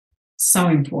absolutely so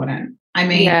important. I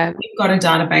mean, we've got a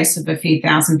database of a few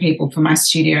thousand people for my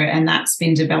studio, and that's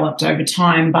been developed over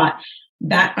time, but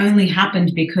that only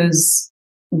happened because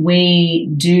we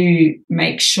do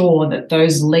make sure that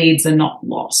those leads are not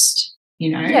lost,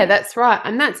 Yeah, that's right.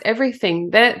 And that's everything.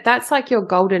 That's like your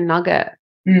golden nugget.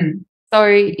 So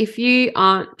if you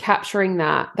aren't capturing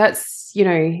that, that's,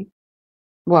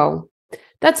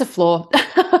 that's a flaw.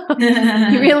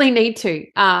 You really need to.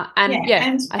 And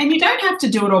you don't have to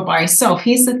do it all by yourself.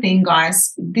 Here's the thing,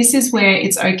 guys. This is where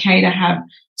it's okay to have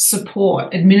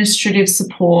support, administrative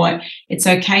support. It's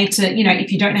okay to,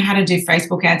 if you don't know how to do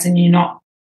Facebook ads and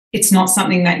it's not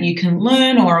something that you can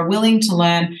learn or are willing to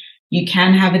learn, you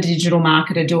can have a digital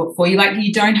marketer do it for you.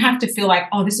 You don't have to feel like,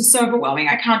 oh, this is so overwhelming,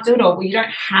 I can't do it all. Well, you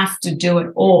don't have to do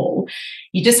it all.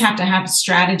 You just have to have a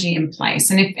strategy in place.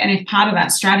 And if part of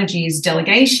that strategy is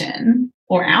delegation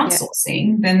or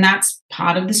outsourcing, then that's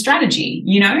part of the strategy,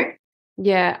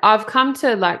 Yeah, I've come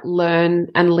to learn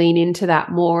and lean into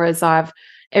that more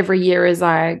every year as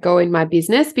I go in my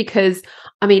business, because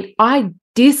I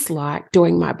dislike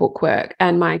doing my bookwork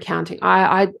and my accounting.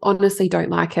 I honestly don't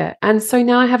like it. And so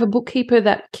now I have a bookkeeper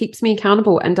that keeps me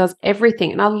accountable and does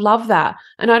everything. And I love that.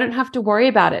 And I don't have to worry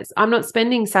about it. I'm not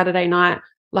spending Saturday night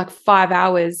 5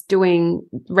 hours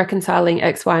reconciling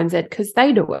X, Y, and Z, because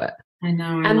they do it. I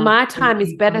know. And my time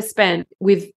is better spent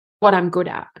with what I'm good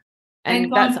at.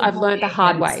 And I've learned the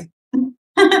hard way.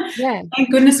 Yeah.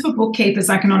 Thank goodness for bookkeepers.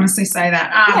 I can honestly say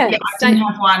that. Yeah. I didn't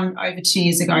have one over 2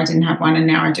 years ago. I didn't have one, and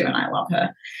now I do, and I love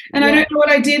her. And I Yeah. don't know what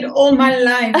I did all my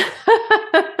life.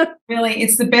 Really,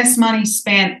 it's the best money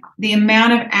spent. The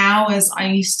amount of hours I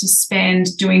used to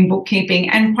spend doing bookkeeping,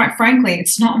 and quite frankly,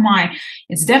 it's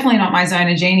definitely not my zone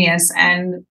of genius.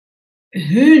 And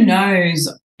who knows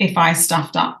if I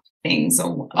stuffed up things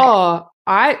or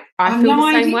I feel no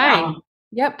the same idea. way.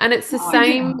 Yep. And it's the No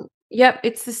same. idea. Yep.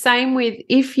 It's the same with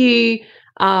if you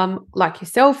like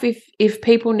yourself, if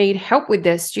people need help with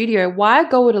their studio, why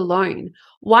go it alone?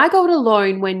 Why go it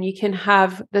alone when you can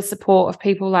have the support of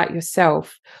people like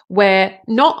yourself, where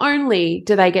not only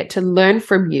do they get to learn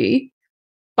from you,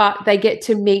 but they get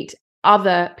to meet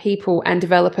other people and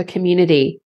develop a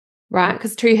community, right?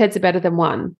 Because two heads are better than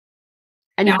one.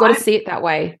 And you've got to see it that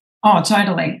way. Oh,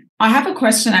 totally. I have a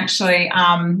question actually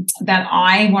that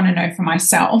I want to know for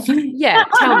myself. Yeah,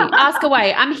 tell me. Ask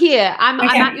away. I'm here. I'm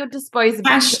at your disposal.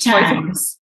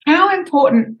 Hashtags. How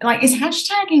important, like, is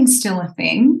hashtagging still a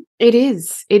thing? It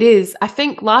is. It is. I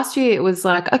think last year it was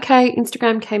like, okay,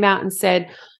 Instagram came out and said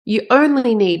you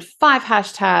only need 5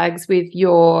 hashtags with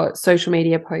your social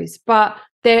media posts, but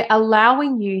they're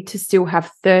allowing you to still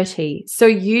have 30. So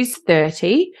use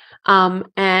 30.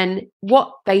 And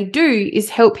what they do is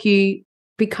help you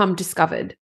become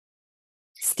discovered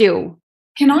still.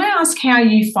 Can I ask how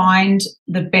you find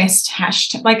the best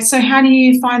hashtag? Like, so how do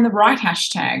you find the right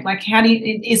hashtag? Like,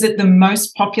 is it the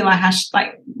most popular hashtag?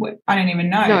 Like, I don't even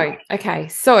know. No. Okay.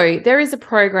 So there is a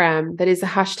program that is a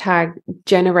hashtag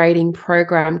generating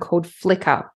program called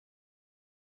Flickr.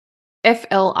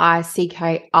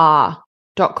 FLICKR.com.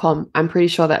 I'm pretty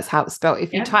sure that's how it's spelled.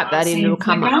 If you type that in, it'll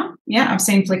come up. Yeah, I've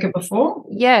seen Flickr before.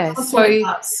 Yeah.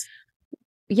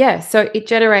 So it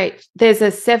generates, there's a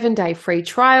 7-day free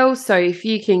trial. So if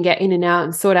you can get in and out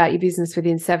and sort out your business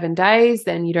within 7 days,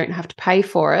 then you don't have to pay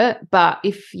for it. But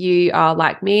if you are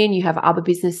like me and you have other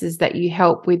businesses that you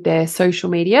help with their social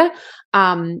media,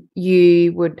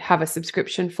 you would have a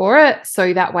subscription for it.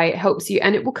 So that way it helps you,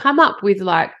 and it will come up with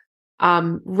like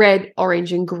red,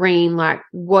 orange, and green, like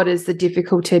what is the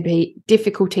difficulty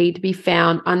to be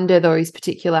found under those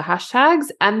particular hashtags.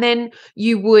 And then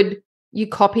you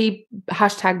copy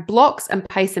hashtag blocks and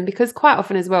paste them, because quite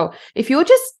often as well, if you're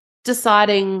just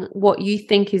deciding what you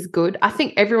think is good, I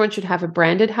think everyone should have a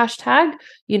branded hashtag.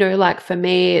 You know, like for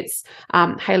me, it's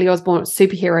Hayley Osborne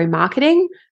Superhero Marketing.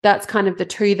 That's kind of the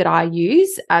 2 that I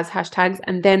use as hashtags,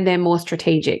 and then they're more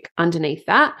strategic underneath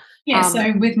that. Yeah,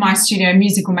 so with my studio,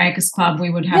 Musical Makers Club, we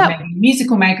would have maybe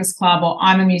Musical Makers Club or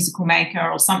I'm a Musical Maker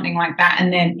or something like that.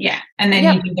 And then, you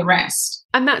do the rest.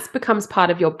 And that becomes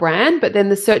part of your brand, but then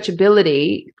the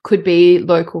searchability could be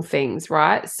local things,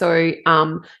 right? So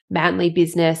Manly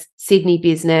business, Sydney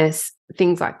business,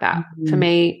 things like that. Mm-hmm. For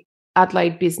me,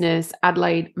 Adelaide business,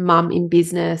 Adelaide mum in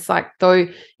business, like though,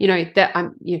 you know, that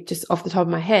I'm just off the top of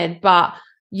my head, but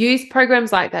use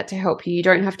programs like that to help you. You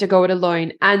don't have to go it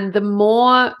alone. And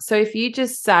so if you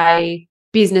just say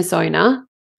business owner,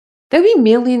 there'll be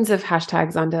millions of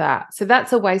hashtags under that. So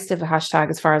that's a waste of a hashtag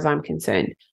as far as I'm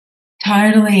concerned.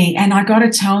 Totally. And I got to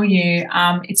tell you,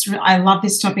 I love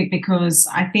this topic because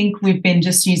I think we've been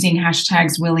just using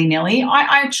hashtags willy-nilly.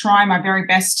 I try my very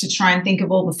best to try and think of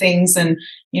all the things and,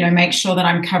 make sure that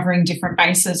I'm covering different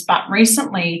bases. But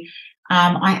recently,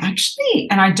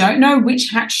 I don't know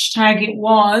which hashtag it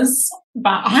was,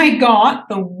 but I got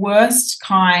the worst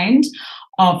kind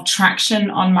of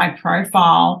traction on my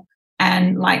profile,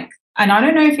 and I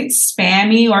don't know if it's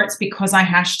spammy or it's because I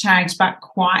hashtagged, but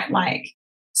quite like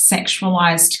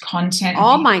sexualized content.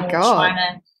 Oh my God.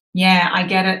 I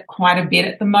get it quite a bit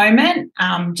at the moment.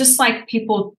 Just like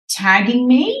people tagging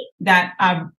me that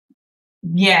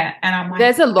and I'm like,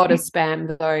 there's a lot of spam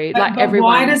though. But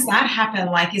everyone. Why does that happen?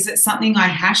 Like, is it something I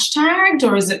hashtagged,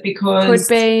 or is it because?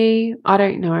 Could be. I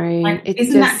don't know.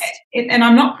 And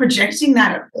I'm not projecting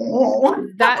that at all.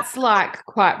 That's like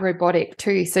quite robotic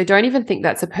too. So don't even think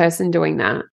that's a person doing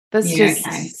that. That's just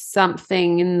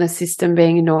something in the system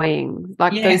being annoying.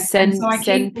 Like those send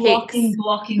keep blocking,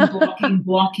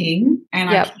 and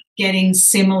I keep getting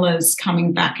similars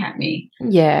coming back at me.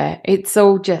 Yeah, it's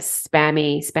all just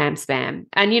spammy, spam.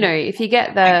 And if you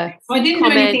get the so I didn't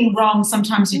do anything wrong.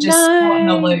 Sometimes you just caught in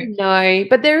the loop. No,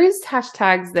 but there is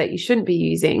hashtags that you shouldn't be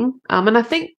using. And I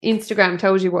think Instagram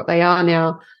tells you what they are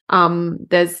now.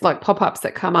 There's like pop-ups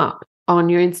that come up on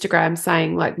your Instagram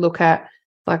saying like, look at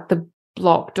like the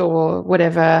blocked or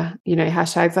whatever,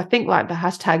 hashtags. I think like the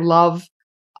hashtag love,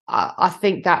 I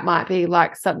think that might be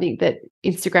like something that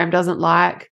Instagram doesn't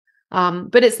like.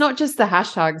 But it's not just the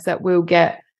hashtags that will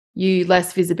get you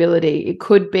less visibility. It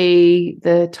could be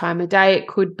the time of day. It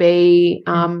could be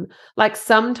like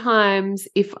sometimes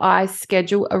if I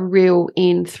schedule a reel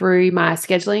in through my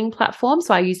scheduling platform,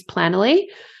 so I use Planoly,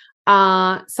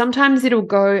 sometimes it'll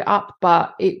go up,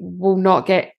 but it will not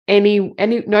get any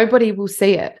nobody will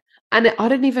see it. And I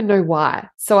don't even know why.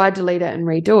 So I delete it and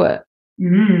redo it.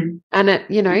 And it,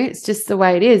 it's just the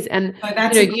way it is. And so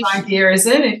that's a good idea, is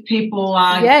it? If people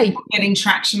are getting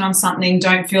traction on something,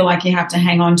 don't feel like you have to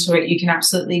hang on to it. You can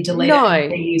absolutely delete it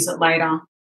and reuse it later.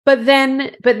 But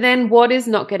then what is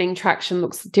not getting traction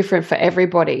looks different for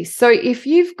everybody. So if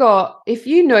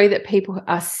you know that people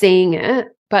are seeing it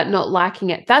but not liking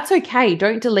it, that's okay.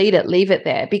 Don't delete it, leave it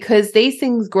there, because these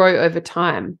things grow over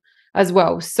time as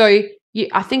well. So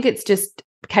I think it's just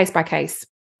case by case,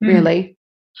 really.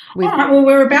 All right, well,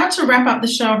 we're about to wrap up the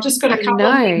show. I've just got a couple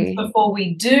of things before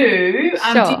we do.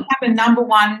 Sure. Do you have a number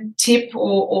one tip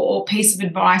or piece of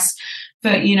advice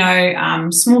for,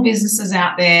 small businesses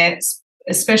out there,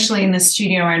 especially in the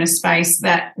studio owner space,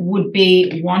 that would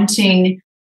be wanting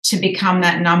to become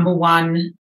that number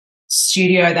one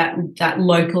studio, that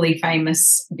locally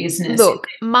famous business? Look,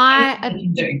 my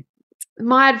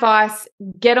advice,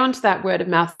 get onto that word of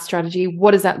mouth strategy.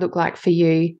 What does that look like for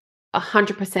you?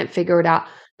 100% figure it out.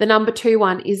 The number 2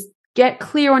 one is get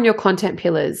clear on your content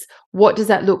pillars. What does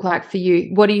that look like for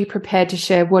you? What are you prepared to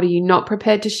share? What are you not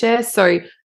prepared to share? So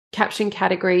caption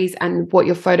categories and what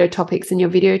your photo topics and your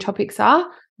video topics are.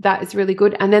 That is really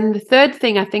good. And then the third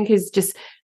thing I think is just,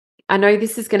 I know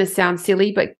this is going to sound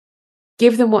silly, but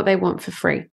give them what they want for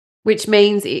free, which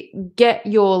means get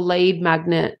your lead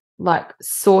magnet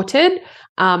sorted.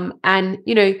 And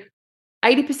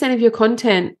 80% of your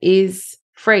content is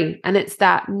free, and it's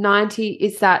that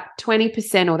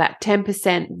 20% or that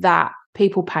 10% that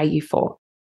people pay you for.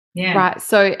 Yeah. Right.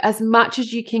 So as much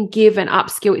as you can give and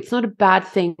upskill, it's not a bad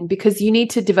thing, because you need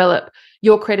to develop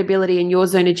your credibility and your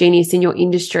zone of genius in your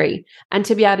industry. And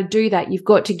to be able to do that, you've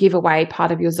got to give away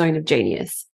part of your zone of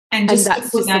genius. And that's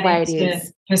just the way it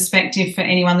is. Perspective for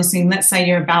anyone listening, let's say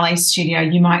you're a ballet studio,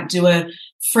 you might do a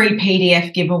free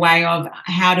PDF giveaway of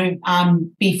how to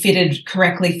be fitted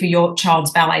correctly for your child's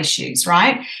ballet shoes,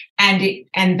 right?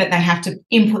 And that they have to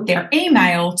input their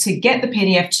email to get the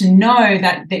PDF to know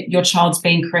that your child's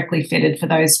been correctly fitted for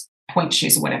those point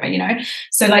shoes or whatever,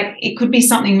 So it could be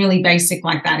something really basic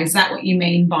like that. Is that what you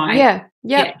mean by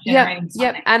Yep.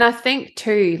 And I think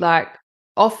too,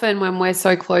 often when we're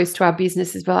so close to our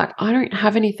businesses, we're like, I don't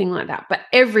have anything like that, but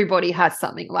everybody has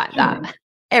something like that.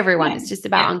 Everyone. It's just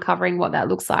about uncovering what that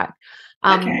looks like.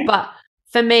 But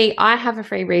for me, I have a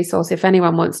free resource. If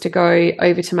anyone wants to go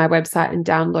over to my website and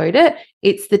download it,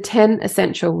 it's the 10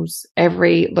 essentials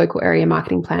every local area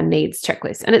marketing plan needs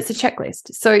checklist. And it's a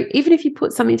checklist. So even if you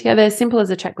put something together as simple as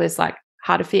a checklist, like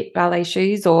how to fit ballet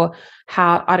shoes, or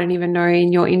how, I don't even know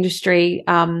in your industry,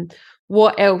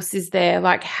 what else is there?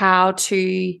 How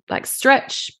to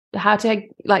stretch, how to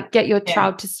get your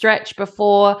child to stretch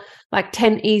before,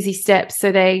 10 easy steps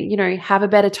so they, have a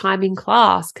better time in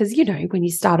class. Because, when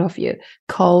you start off, you're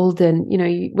cold, and,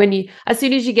 as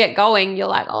soon as you get going, you're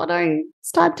like, oh no,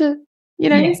 it's time to,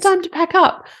 it's time to pack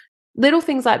up. Little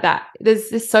things like that.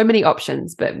 There's so many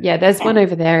options, but there's one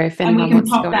over there if anyone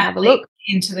wants to go and have a look.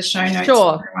 Into the show notes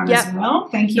for everyone as well.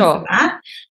 Thank you for that.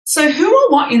 So who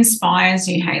or what inspires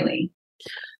you, Hayley?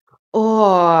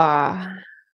 Oh,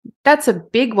 that's a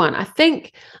big one. I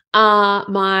think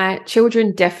my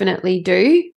children definitely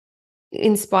do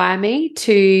inspire me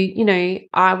to,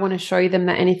 I want to show them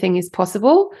that anything is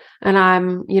possible, and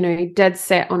I'm, dead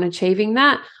set on achieving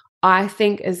that. I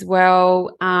think as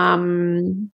well,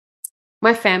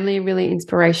 my family are really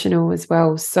inspirational as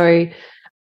well. So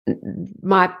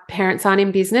my parents aren't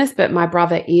in business, but my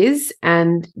brother is.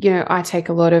 And, I take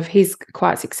he's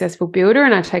quite a successful builder,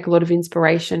 and I take a lot of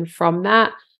inspiration from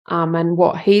that, and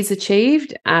what he's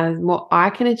achieved and what I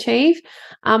can achieve.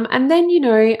 And then,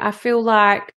 I feel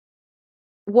like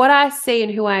what I see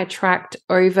and who I attract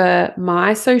over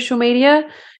my social media,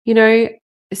 is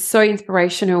so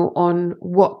inspirational on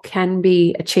what can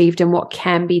be achieved and what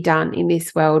can be done in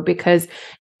this world. Because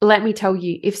let me tell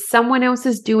you, if someone else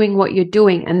is doing what you're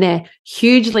doing and they're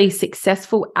hugely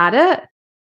successful at it,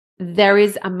 there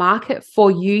is a market for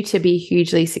you to be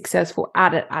hugely successful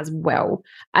at it as well.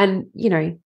 And,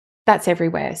 that's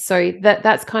everywhere. So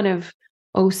that's kind of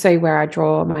also where I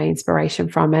draw my inspiration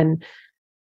from. And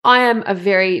I am a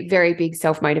very, very big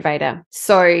self-motivator.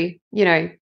 So,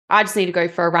 I just need to go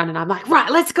for a run, and I'm like,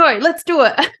 right, let's go. Let's do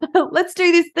it. Let's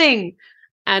do this thing.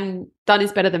 And done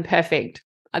is better than perfect.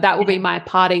 That will be my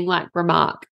parting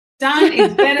remark. Done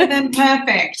is better than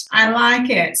perfect. I like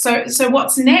it. So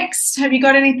what's next? Have you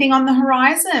got anything on the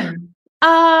horizon?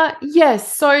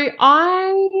 Yes. So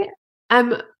I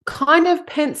am kind of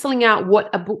penciling out what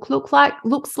a book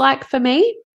looks like for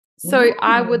me. So Ooh.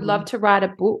 I would love to write a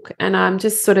book, and I'm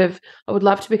just I would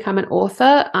love to become an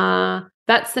author.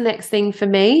 That's the next thing for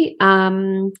me.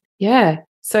 Yeah.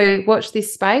 So watch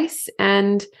this space,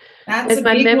 and that's a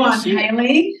big one,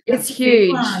 Hayley. It's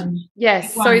huge.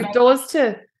 Yes. So doors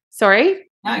to, sorry.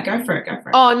 No, go for it.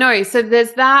 Oh no. So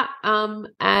there's that.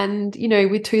 And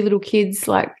with 2 little kids,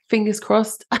 like fingers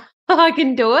crossed, I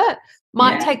can do it.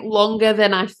 Might take longer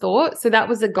than I thought. So that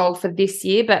was a goal for this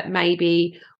year, but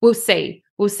maybe we'll see.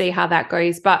 We'll see how that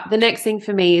goes. But the next thing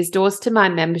for me is doors to my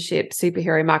membership,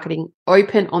 Superhero Marketing,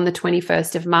 open on the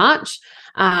 21st of March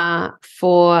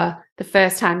for the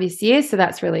first time this year. So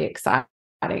that's really exciting.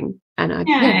 And I'm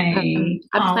planning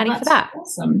for that.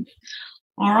 Awesome.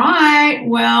 All right.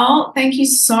 Well, thank you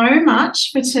so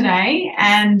much for today.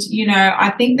 And,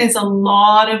 I think there's a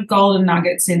lot of golden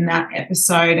nuggets in that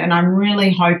episode. And I'm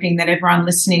really hoping that everyone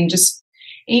listening,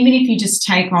 even if you just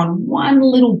take on one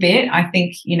little bit, I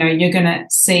think, you're going to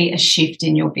see a shift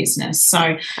in your business.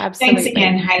 So Thanks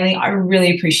again, Hayley. I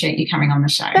really appreciate you coming on the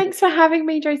show. Thanks for having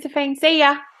me, Josephine. See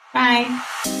ya. Bye.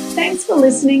 Thanks for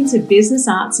listening to Business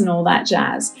Arts and All That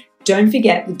Jazz. Don't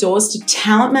forget, the doors to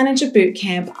Talent Manager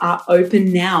Bootcamp are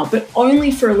open now, but only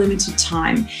for a limited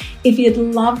time. If you'd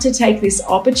love to take this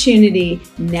opportunity,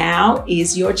 now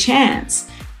is your chance.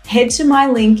 Head to my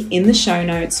link in the show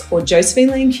notes or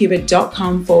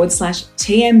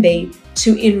josephinelancuba.com/TMB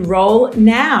to enroll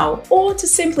now or to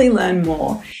simply learn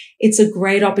more. It's a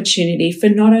great opportunity for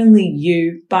not only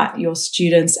you, but your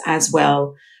students as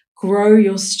well. Grow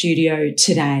your studio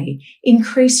today.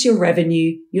 Increase your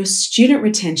revenue, your student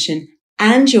retention,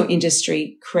 and your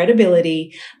industry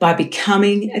credibility by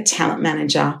becoming a talent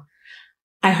manager.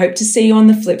 I hope to see you on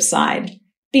the flip side.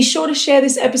 Be sure to share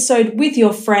this episode with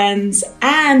your friends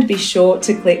and be sure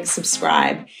to click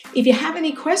subscribe. If you have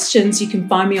any questions, you can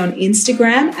find me on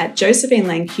Instagram at Josephine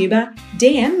Lancuba.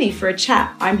 DM me for a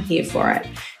chat. I'm here for it.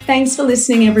 Thanks for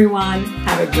listening, everyone.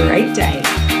 Have a great day.